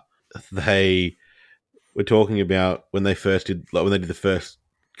Carr. They were talking about when they did the first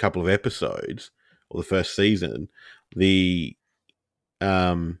couple of episodes, or the first season, they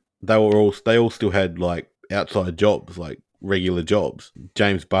all still had like outside jobs, like regular jobs.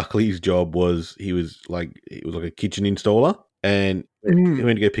 James Buckley's job was he was like a kitchen installer, and he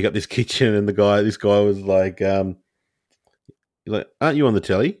went to go pick up this kitchen, and this guy was like, he's like, aren't you on the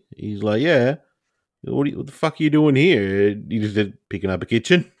telly? He's like, yeah. What the fuck are you doing here? You just did picking up a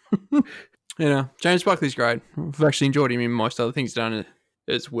kitchen. James Buckley's great. I've actually enjoyed him in most other things done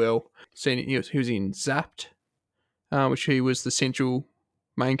as well. Seen he was in Zapped, which he was the central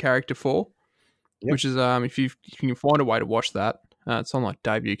main character for. Yep. Which is if you can find a way to watch that, it's on like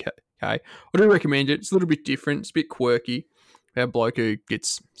Dave UK. I do recommend it. It's a little bit different. It's a bit quirky. A bloke who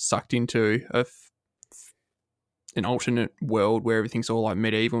gets sucked into a an alternate world where everything's all like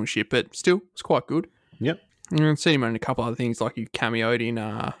medieval and shit, but still, it's quite good. Yep. And I've seen him in a couple other things, like he cameoed in,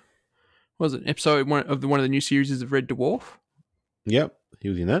 what was it, episode one of the new series of Red Dwarf? Yep, he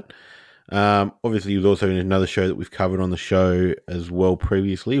was in that. Obviously, he was also in another show that we've covered on the show as well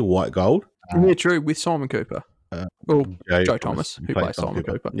previously, White Gold. Yeah, true, with Simon Cooper. Joe Thomas, who plays Simon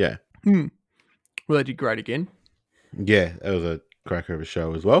Cooper. Yeah. Well, they did great again. Yeah, that was a cracker of a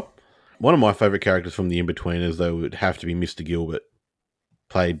show as well. One of my favourite characters from The In-Betweeners, though, would have to be Mr. Gilbert,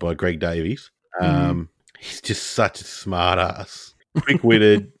 played by Greg Davies. He's just such a smart ass.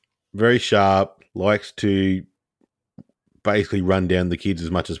 Quick-witted, very sharp, likes to basically run down the kids as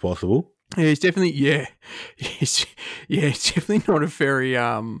much as possible. Yeah, he's definitely, he's definitely not a very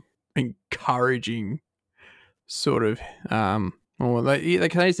encouraging sort of, they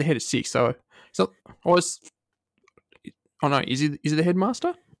can he's the head of 6, so is he the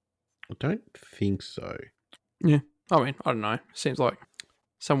headmaster? I don't think so. Yeah, I mean, I don't know. Seems like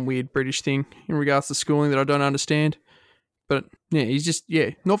some weird British thing in regards to schooling that I don't understand. But yeah, he's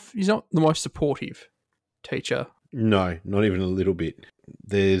not the most supportive teacher. No, not even a little bit.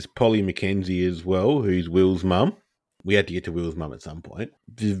 There's Polly Mackenzie as well, who's Will's mum. We had to get to Will's mum at some point.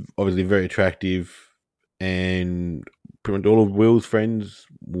 She's obviously very attractive, and pretty much all of Will's friends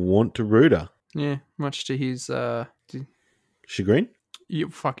want to root her. Yeah, much to his chagrin? You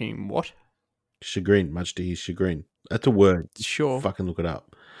fucking what? Chagrin, much to his chagrin. That's a word. Sure. Fucking look it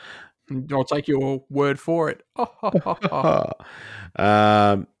up. I'll take your word for it.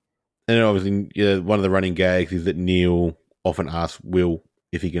 And obviously, one of the running gags is that Neil often asks Will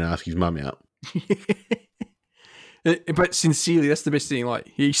if he can ask his mum out. But sincerely, that's the best thing. Like,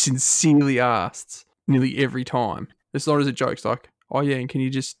 he sincerely asks nearly every time. It's not as a joke. It's like, oh yeah, and can you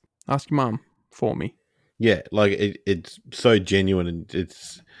just ask your mum for me? Yeah, like it's so genuine, and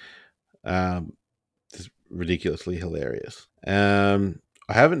it's just ridiculously hilarious. I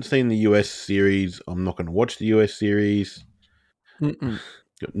haven't seen the US series. I'm not going to watch the US series.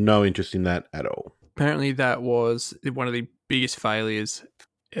 Got no interest in that at all. Apparently, that was one of the biggest failures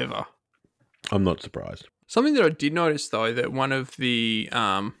ever. I'm not surprised. Something that I did notice, though, that one of the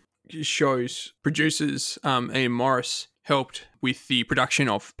show's producers, Ian Morris, helped with the production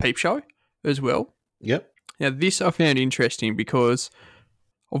of Peep Show as well. Yep. Now, this I found interesting because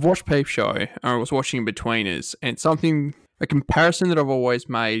I've watched Peep Show and I was watching In-Betweeners, and a comparison that I've always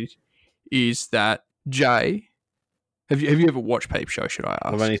made is that Jay... Have you ever watched Peep Show, should I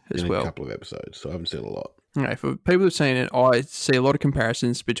ask? I've only seen as well? a couple of episodes, so I haven't seen a lot. Okay, for people who've seen it, I see a lot of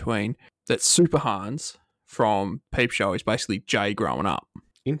comparisons between that Super Hans from Peep Show is basically Jay growing up.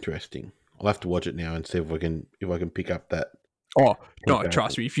 Interesting. I'll have to watch it now and see if I can pick up that. Oh, no,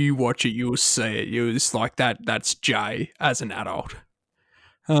 trust me. If you watch it, you'll see it. You're just like that. That's Jay as an adult.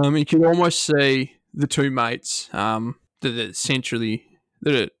 You can almost see the two mates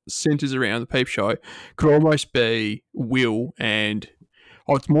that it centers around the Peep Show could almost be Will and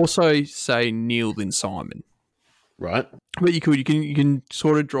I'd more so say Neil than Simon. Right. But you can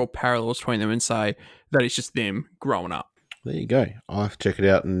sort of draw parallels between them and say that it's just them growing up. There you go. I'll have to check it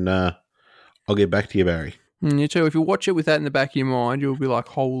out, and I'll get back to you, Barry. You too. If you watch it with that in the back of your mind, you'll be like,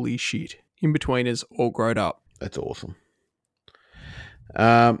 holy shit. In-Betweeners all grown up. That's awesome.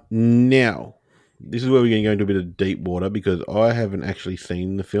 Now, this is where we're going to go into a bit of deep water because I haven't actually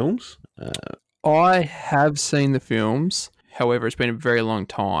seen the films. I have seen the films. However, it's been a very long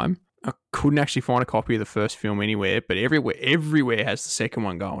time. I couldn't actually find a copy of the first film anywhere, but everywhere has the second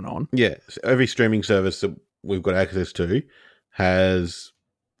one going on. Yeah, so every streaming service that we've got access to has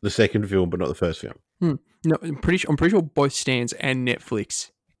the second film, but not the first film. No, I'm pretty sure both Stans and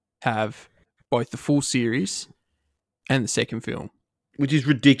Netflix have both the full series and the second film, which is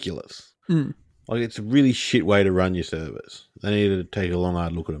ridiculous. Like, it's a really shit way to run your service. They need to take a long,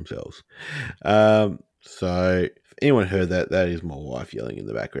 hard look at themselves. So, if anyone heard that, that is my wife yelling in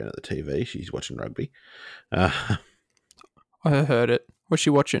the background at the TV. She's watching rugby. I heard it. What's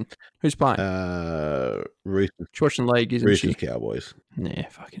she watching? Who's playing? Roosters. She's watching League, isn't Roosters she? Cowboys. Nah,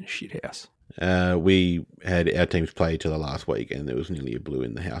 fucking shit house. We had our teams play each other last week, and there was nearly a blue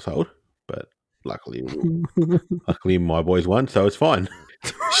in the household. But luckily my boys won, so it's fine.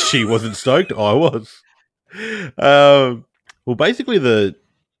 She wasn't stoked. I was. Well, basically,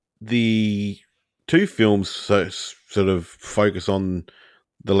 the two films sort of focus on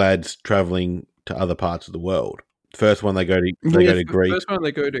the lads traveling to other parts of the world. First one, they go to Greece. First one,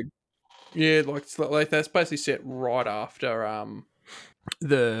 they go to like that's basically set right after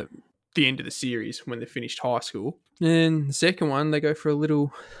the end of the series when they finished high school. And the second one, they go for a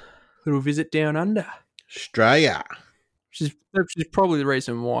little visit down under. Australia. Which is probably the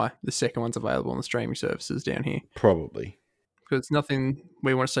reason why the second one's available on the streaming services down here. Probably. Because it's nothing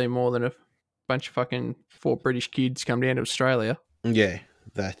we want to see more than a bunch of fucking 4 British kids come down to Australia. Yeah,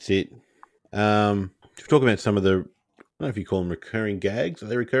 that's it. To talk about some of the, I don't know if you call them recurring gags. Are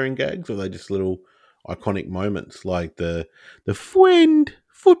they recurring gags or are they just little iconic moments like the friend,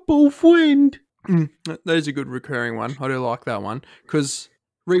 football friend? That is a good recurring one. I do like that one because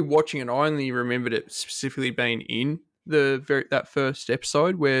rewatching it, I only remembered it specifically being in that first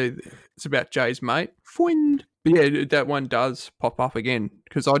episode where it's about Jay's mate, friend. But yeah, that one does pop up again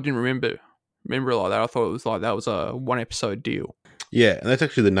because I didn't remember it like that. I thought it was like that was a 1 episode deal. Yeah, and that's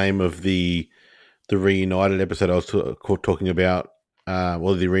actually the name of the Reunited episode I was talking about.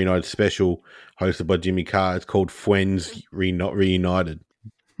 The Reunited special hosted by Jimmy Carr. It's called Friends Reunited.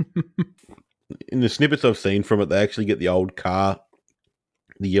 In the snippets I've seen from it, they actually get the old car,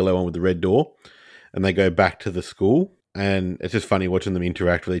 the yellow one with the red door, and they go back to the school. And it's just funny watching them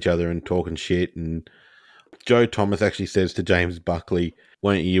interact with each other and talking shit. And Joe Thomas actually says to James Buckley,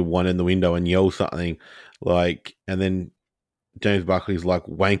 "Why don't you one in the window and yell something?" And then James Buckley's like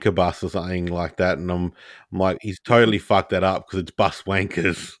wanker bus or something like that. And I'm like, he's totally fucked that up because it's bus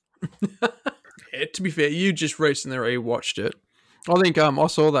wankers. Yeah, to be fair, you just recently rewatched it. I think I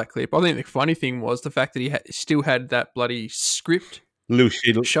saw that clip. I think the funny thing was the fact that he still had that bloody script Little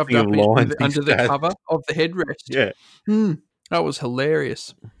shit shoved up under the cover of the headrest. Yeah. That was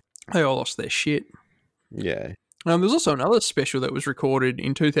hilarious. They all lost their shit. Yeah. There's also another special that was recorded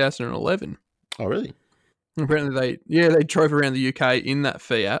in 2011. Oh, really? Apparently they drove around the UK in that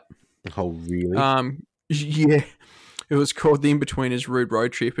Fiat. Oh, really? Yeah. It was called the In-Betweeners Rude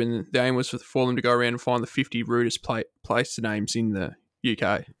Road Trip, and the aim was for them to go around and find the 50 rudest place names in the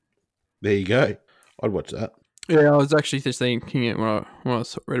UK. There you go. I'd watch that. Yeah, I was actually just thinking it when I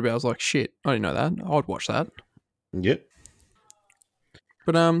read about it. I was like, shit, I didn't know that. I'd watch that. Yep.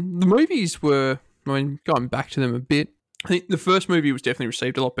 But the movies were, going back to them a bit, I think the first movie was definitely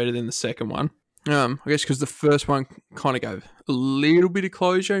received a lot better than the second one. I guess because the first one kind of gave a little bit of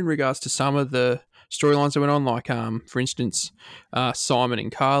closure in regards to some of the storylines that went on, like, for instance, Simon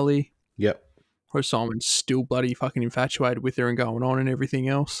and Carly. Yep. Where Simon's still bloody fucking infatuated with her and going on and everything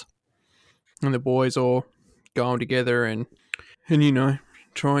else. And the boys all going together and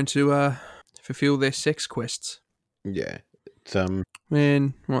trying to fulfill their sex quests. Yeah. It's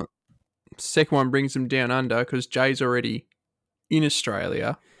second one brings them down under because Jay's already in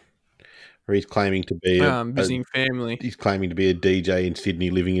Australia. Where he's claiming to be visiting family. He's claiming to be a DJ in Sydney,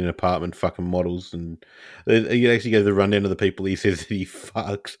 living in an apartment, fucking models, and he actually gave the rundown of the people he says that he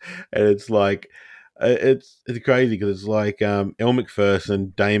fucks, and it's like it's crazy because it's like Elle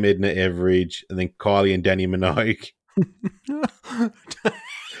Macpherson, Dame Edna Everage, and then Kylie and Danny Minogue.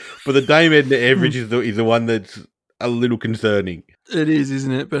 But the Dame Edna Everage is the one that's a little concerning. It is,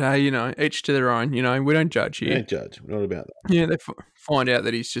 isn't it? But hey, each to their own. We don't judge here. We don't judge. We're not about that. Yeah, they find out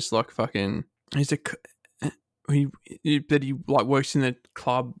that he's just like fucking. He like works in the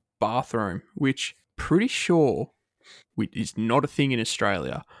club bathroom, which pretty sure is not a thing in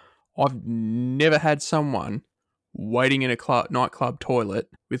Australia. I've never had someone waiting in a nightclub toilet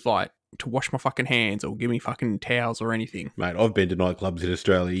with like to wash my fucking hands or give me fucking towels or anything. Mate, I've been to nightclubs in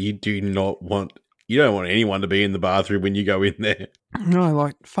Australia. You don't want anyone to be in the bathroom when you go in there. No,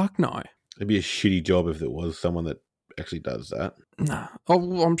 like, fuck no. It'd be a shitty job if there was someone that actually does that. No. Oh,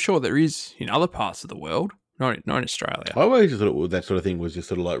 well, I'm sure there is in other parts of the world, not in Australia. I always thought that sort of thing was just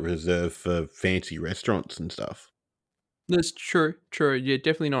sort of like reserved for fancy restaurants and stuff. That's true. Yeah,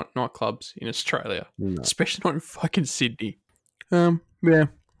 definitely not nightclubs in Australia. No. Especially not in fucking Sydney. Yeah.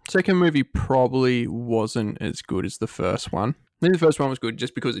 Second movie probably wasn't as good as the first one. I think the first one was good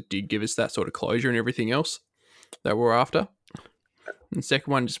just because it did give us that sort of closure and everything else that we're after. And the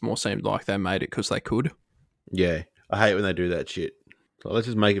second one just more seemed like they made it because they could. Yeah, I hate when they do that shit. So let's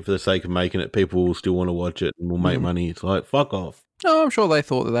just make it for the sake of making it. People will still want to watch it and we'll make money. It's like, fuck off. No, I'm sure they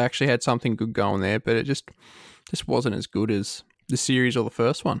thought that they actually had something good going there, but it just wasn't as good as the series or the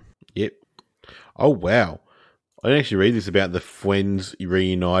first one. Yep. Oh, wow. I didn't actually read this about the Friends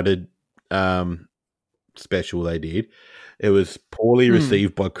Reunited special they did. It was poorly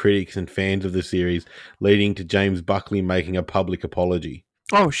received by critics and fans of the series, leading to James Buckley making a public apology.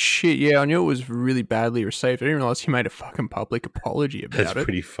 Oh, shit, yeah, I knew it was really badly received. I didn't realise he made a fucking public apology about it. That's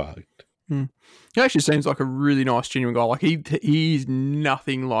pretty fucked. He actually seems like a really nice, genuine guy. Like, he's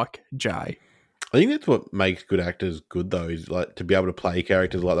nothing like Jay. I think that's what makes good actors good, though, is like to be able to play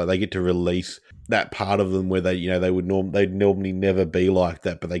characters like that. They get to release that part of them where they'd normally never be like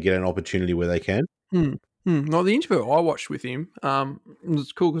that, but they get an opportunity where they can. Like the interview I watched with him, it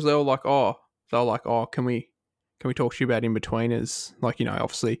was cool because they were like, oh, can we can we talk to you about In-Betweeners? Like, you know,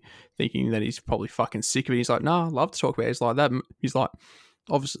 obviously thinking that he's probably fucking sick of it. He's like, nah, I'd love to talk about it. He's like that. He's like,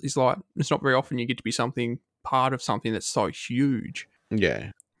 obviously, he's like, it's not very often you get to be part of something that's so huge.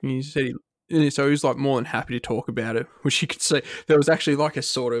 Yeah. And he said so he was like more than happy to talk about it, which you could see there was actually like a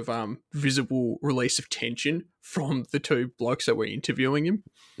sort of visible release of tension from the two blokes that were interviewing him.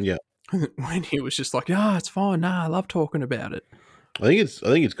 Yeah. When he was just like, it's fine. Nah, I love talking about it. I think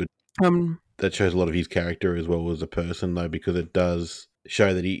it's good. That shows a lot of his character as well as a person, though, because it does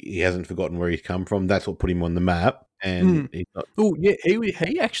show that he hasn't forgotten where he's come from. That's what put him on the map. And he's not. Oh yeah,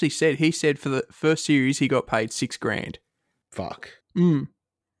 he actually said for the first series he got paid $6,000. Fuck.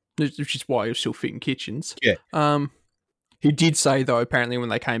 Which is why he was still fitting kitchens. Yeah. He did say though, apparently when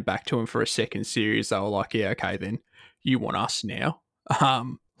they came back to him for a second series, they were like, "Yeah, okay, then you want us now?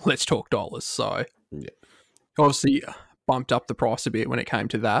 Let's talk dollars." So yeah, obviously bumped up the price a bit when it came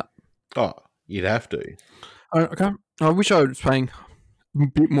to that. Oh, you'd have to. I wish I was paying a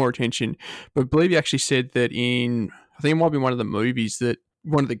bit more attention, but I believe he actually said that I think it might be one of the movies that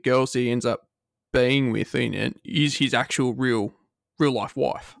one of the girls that he ends up being with in it is his actual real life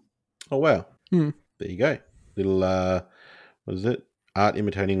wife. Oh wow! There you go. Little what is it? Art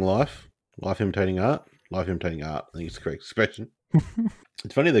imitating life, life imitating art, life imitating art. I think it's the correct expression.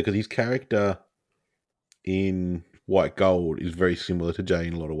 It's funny though because his character in White Gold is very similar to Jay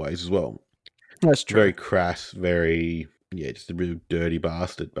in a lot of ways as well. That's true. Very crass, very just a real dirty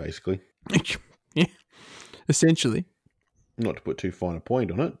bastard, basically. Yeah, essentially. Not to put too fine a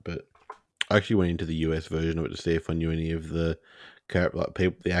point on it, but I actually went into the US version of it to see if I knew any of the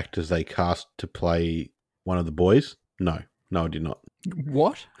the actors they cast to play one of the boys. No, I did not.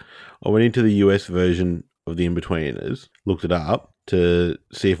 What? I went into the US version of the In-Betweeners, looked it up to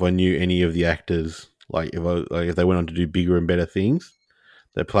see if I knew any of the actors. Like if they went on to do bigger and better things,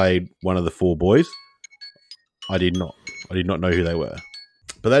 they played one of the four boys. I did not know who they were.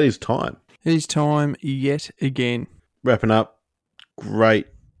 But that is time. It is time yet again. Wrapping up, great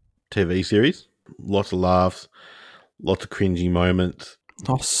TV series. Lots of laughs, lots of cringy moments.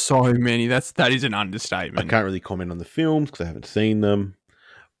 Oh, so many. That is an understatement. I can't really comment on the films because I haven't seen them.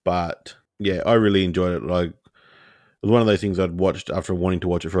 But yeah, I really enjoyed it. Like, it was one of those things I'd watched after wanting to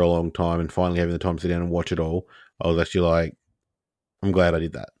watch it for a long time and finally having the time to sit down and watch it all. I was actually like, I'm glad I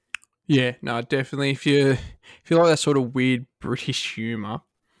did that. Yeah, no, definitely. If you like that sort of weird British humour,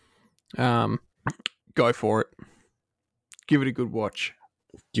 go for it. Give it a good watch.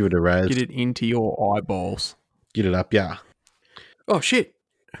 Give it a raz. Get it into your eyeballs. Get it up, yeah. Oh shit!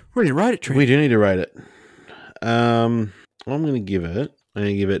 We need to rate it, Trent. We do need to rate it. I'm going to give it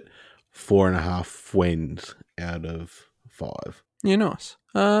 4.5 wins out of 5. Yeah, nice.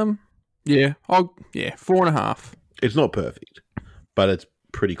 Yeah, 4.5. It's not perfect, but it's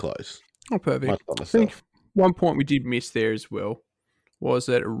pretty close. Not perfect. I think one point we did miss there as well was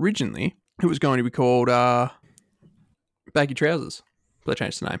that originally it was going to be called Baggy Trousers, but they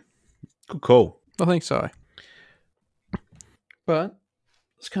changed the name. Good call. I think so. But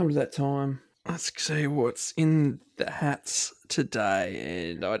let's come to that time. Let's see what's in the hats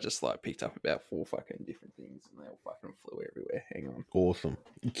today. And I just picked up about 4 fucking different things and they all fucking flew everywhere. Hang on. Awesome.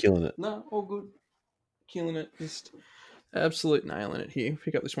 You're killing it. No, all good. Killing it. Just absolute nailing it here.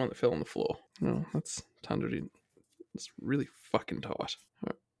 Pick up this one that fell on the floor. Oh, that's tundered in. It's really fucking tight.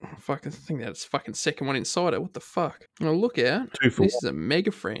 Oh, fuck, I think that's fucking second one inside it. What the fuck? Oh, look out. 2 for This is a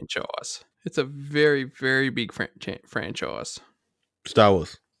mega franchise. It's a very, very big franchise. Star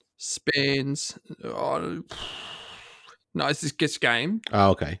Wars. Spans. No, it's this Guess Game.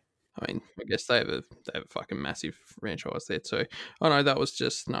 Oh, okay. I mean, I guess they have a fucking massive franchise there too. Oh no, that was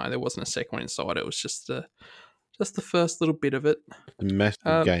just there wasn't a second one inside. It was just the first little bit of it. The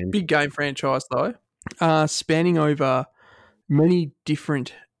massive game. Big game franchise though, spanning over many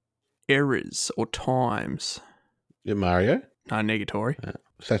different eras or times. Mario? No, negatory.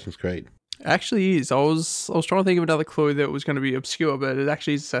 Assassin's Creed. Actually is. I was trying to think of another clue that was going to be obscure, but it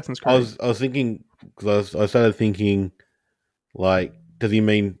actually is Assassin's Creed. I was thinking, because I started thinking, like, does he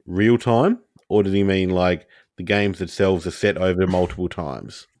mean real time, or does he mean like the games themselves are set over multiple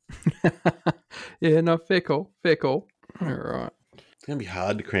times? Yeah, no, fair call. All right. It's gonna be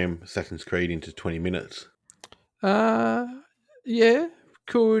hard to cram Assassin's Creed into 20 minutes. Yeah,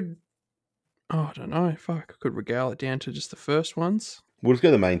 could. Oh, I don't know. Fuck, I could regale it down to just the first ones. We'll just go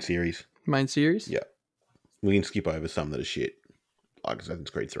to the main series. Main series? Yeah. We can skip over some that are shit, like Assassin's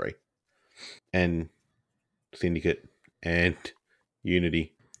Creed 3. And Syndicate and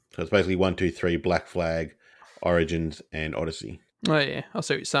Unity. So it's basically 1, 2, 3, Black Flag, Origins, and Odyssey. Oh, yeah. I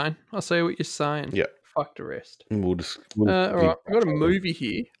see what you're saying. Yeah. Fuck the rest. And we'll all right. I've got a movie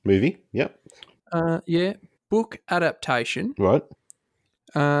here. Movie? Yep. Yeah. book adaptation, Right.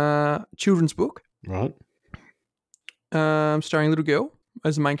 children's book, Right. starring a little girl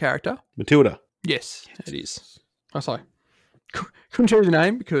as the main character. Matilda. Yes, it is. Oh, sorry. Couldn't tell you the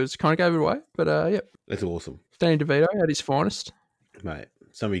name because kind of gave it away, but yep. That's awesome, Danny DeVito at his finest. mate.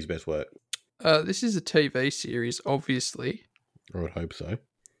 Some of his best work. This is a TV series, obviously. I would hope so.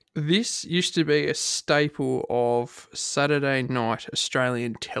 This used to be a staple of Saturday night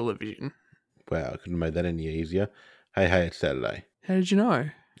Australian television. Wow, I couldn't have made that any easier. Hey, it's Saturday. How did you know?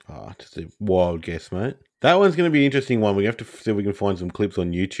 Oh, just a wild guess, mate. That one's going to be an interesting one. We have to see if we can find some clips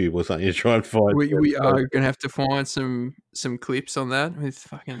on YouTube or something to try and find. We are going to have to find some clips on that with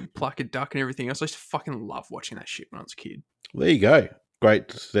fucking Pluck a Duck and everything else. I used to fucking love watching that shit when I was a kid. There you go.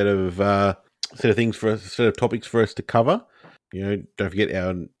 Great set of things for us, set of topics for us to cover. You know, don't forget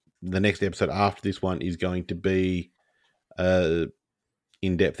the next episode after this one is going to be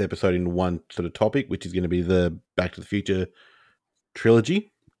in-depth episode in one sort of topic, which is going to be the Back to the Future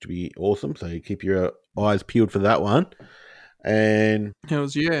trilogy, which will be awesome. So keep your eyes peeled for that one. And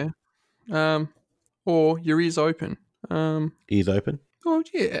Hells yeah. Or your ears open. Ears open. Oh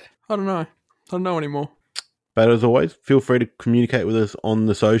yeah. I don't know. I don't know anymore. But as always, feel free to communicate with us on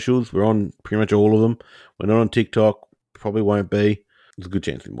the socials. We're on pretty much all of them. We're not on TikTok. Probably won't be. There's a good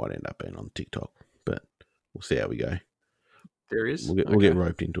chance we might end up being on TikTok, but we'll see how we go. There is. We'll get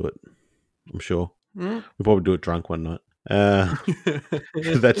roped into it, I'm sure. Mm. We'll probably do it drunk one night.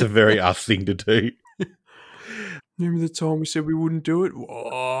 That's a very us thing to do. Remember the time we said we wouldn't do it?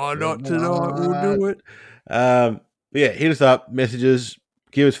 Oh, not tonight. We'll do it. Yeah, hit us up, messages,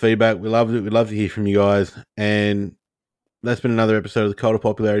 give us feedback. We love it. We'd love to hear from you guys. And that's been another episode of the Cult of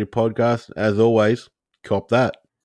Popularity podcast. As always, cop that.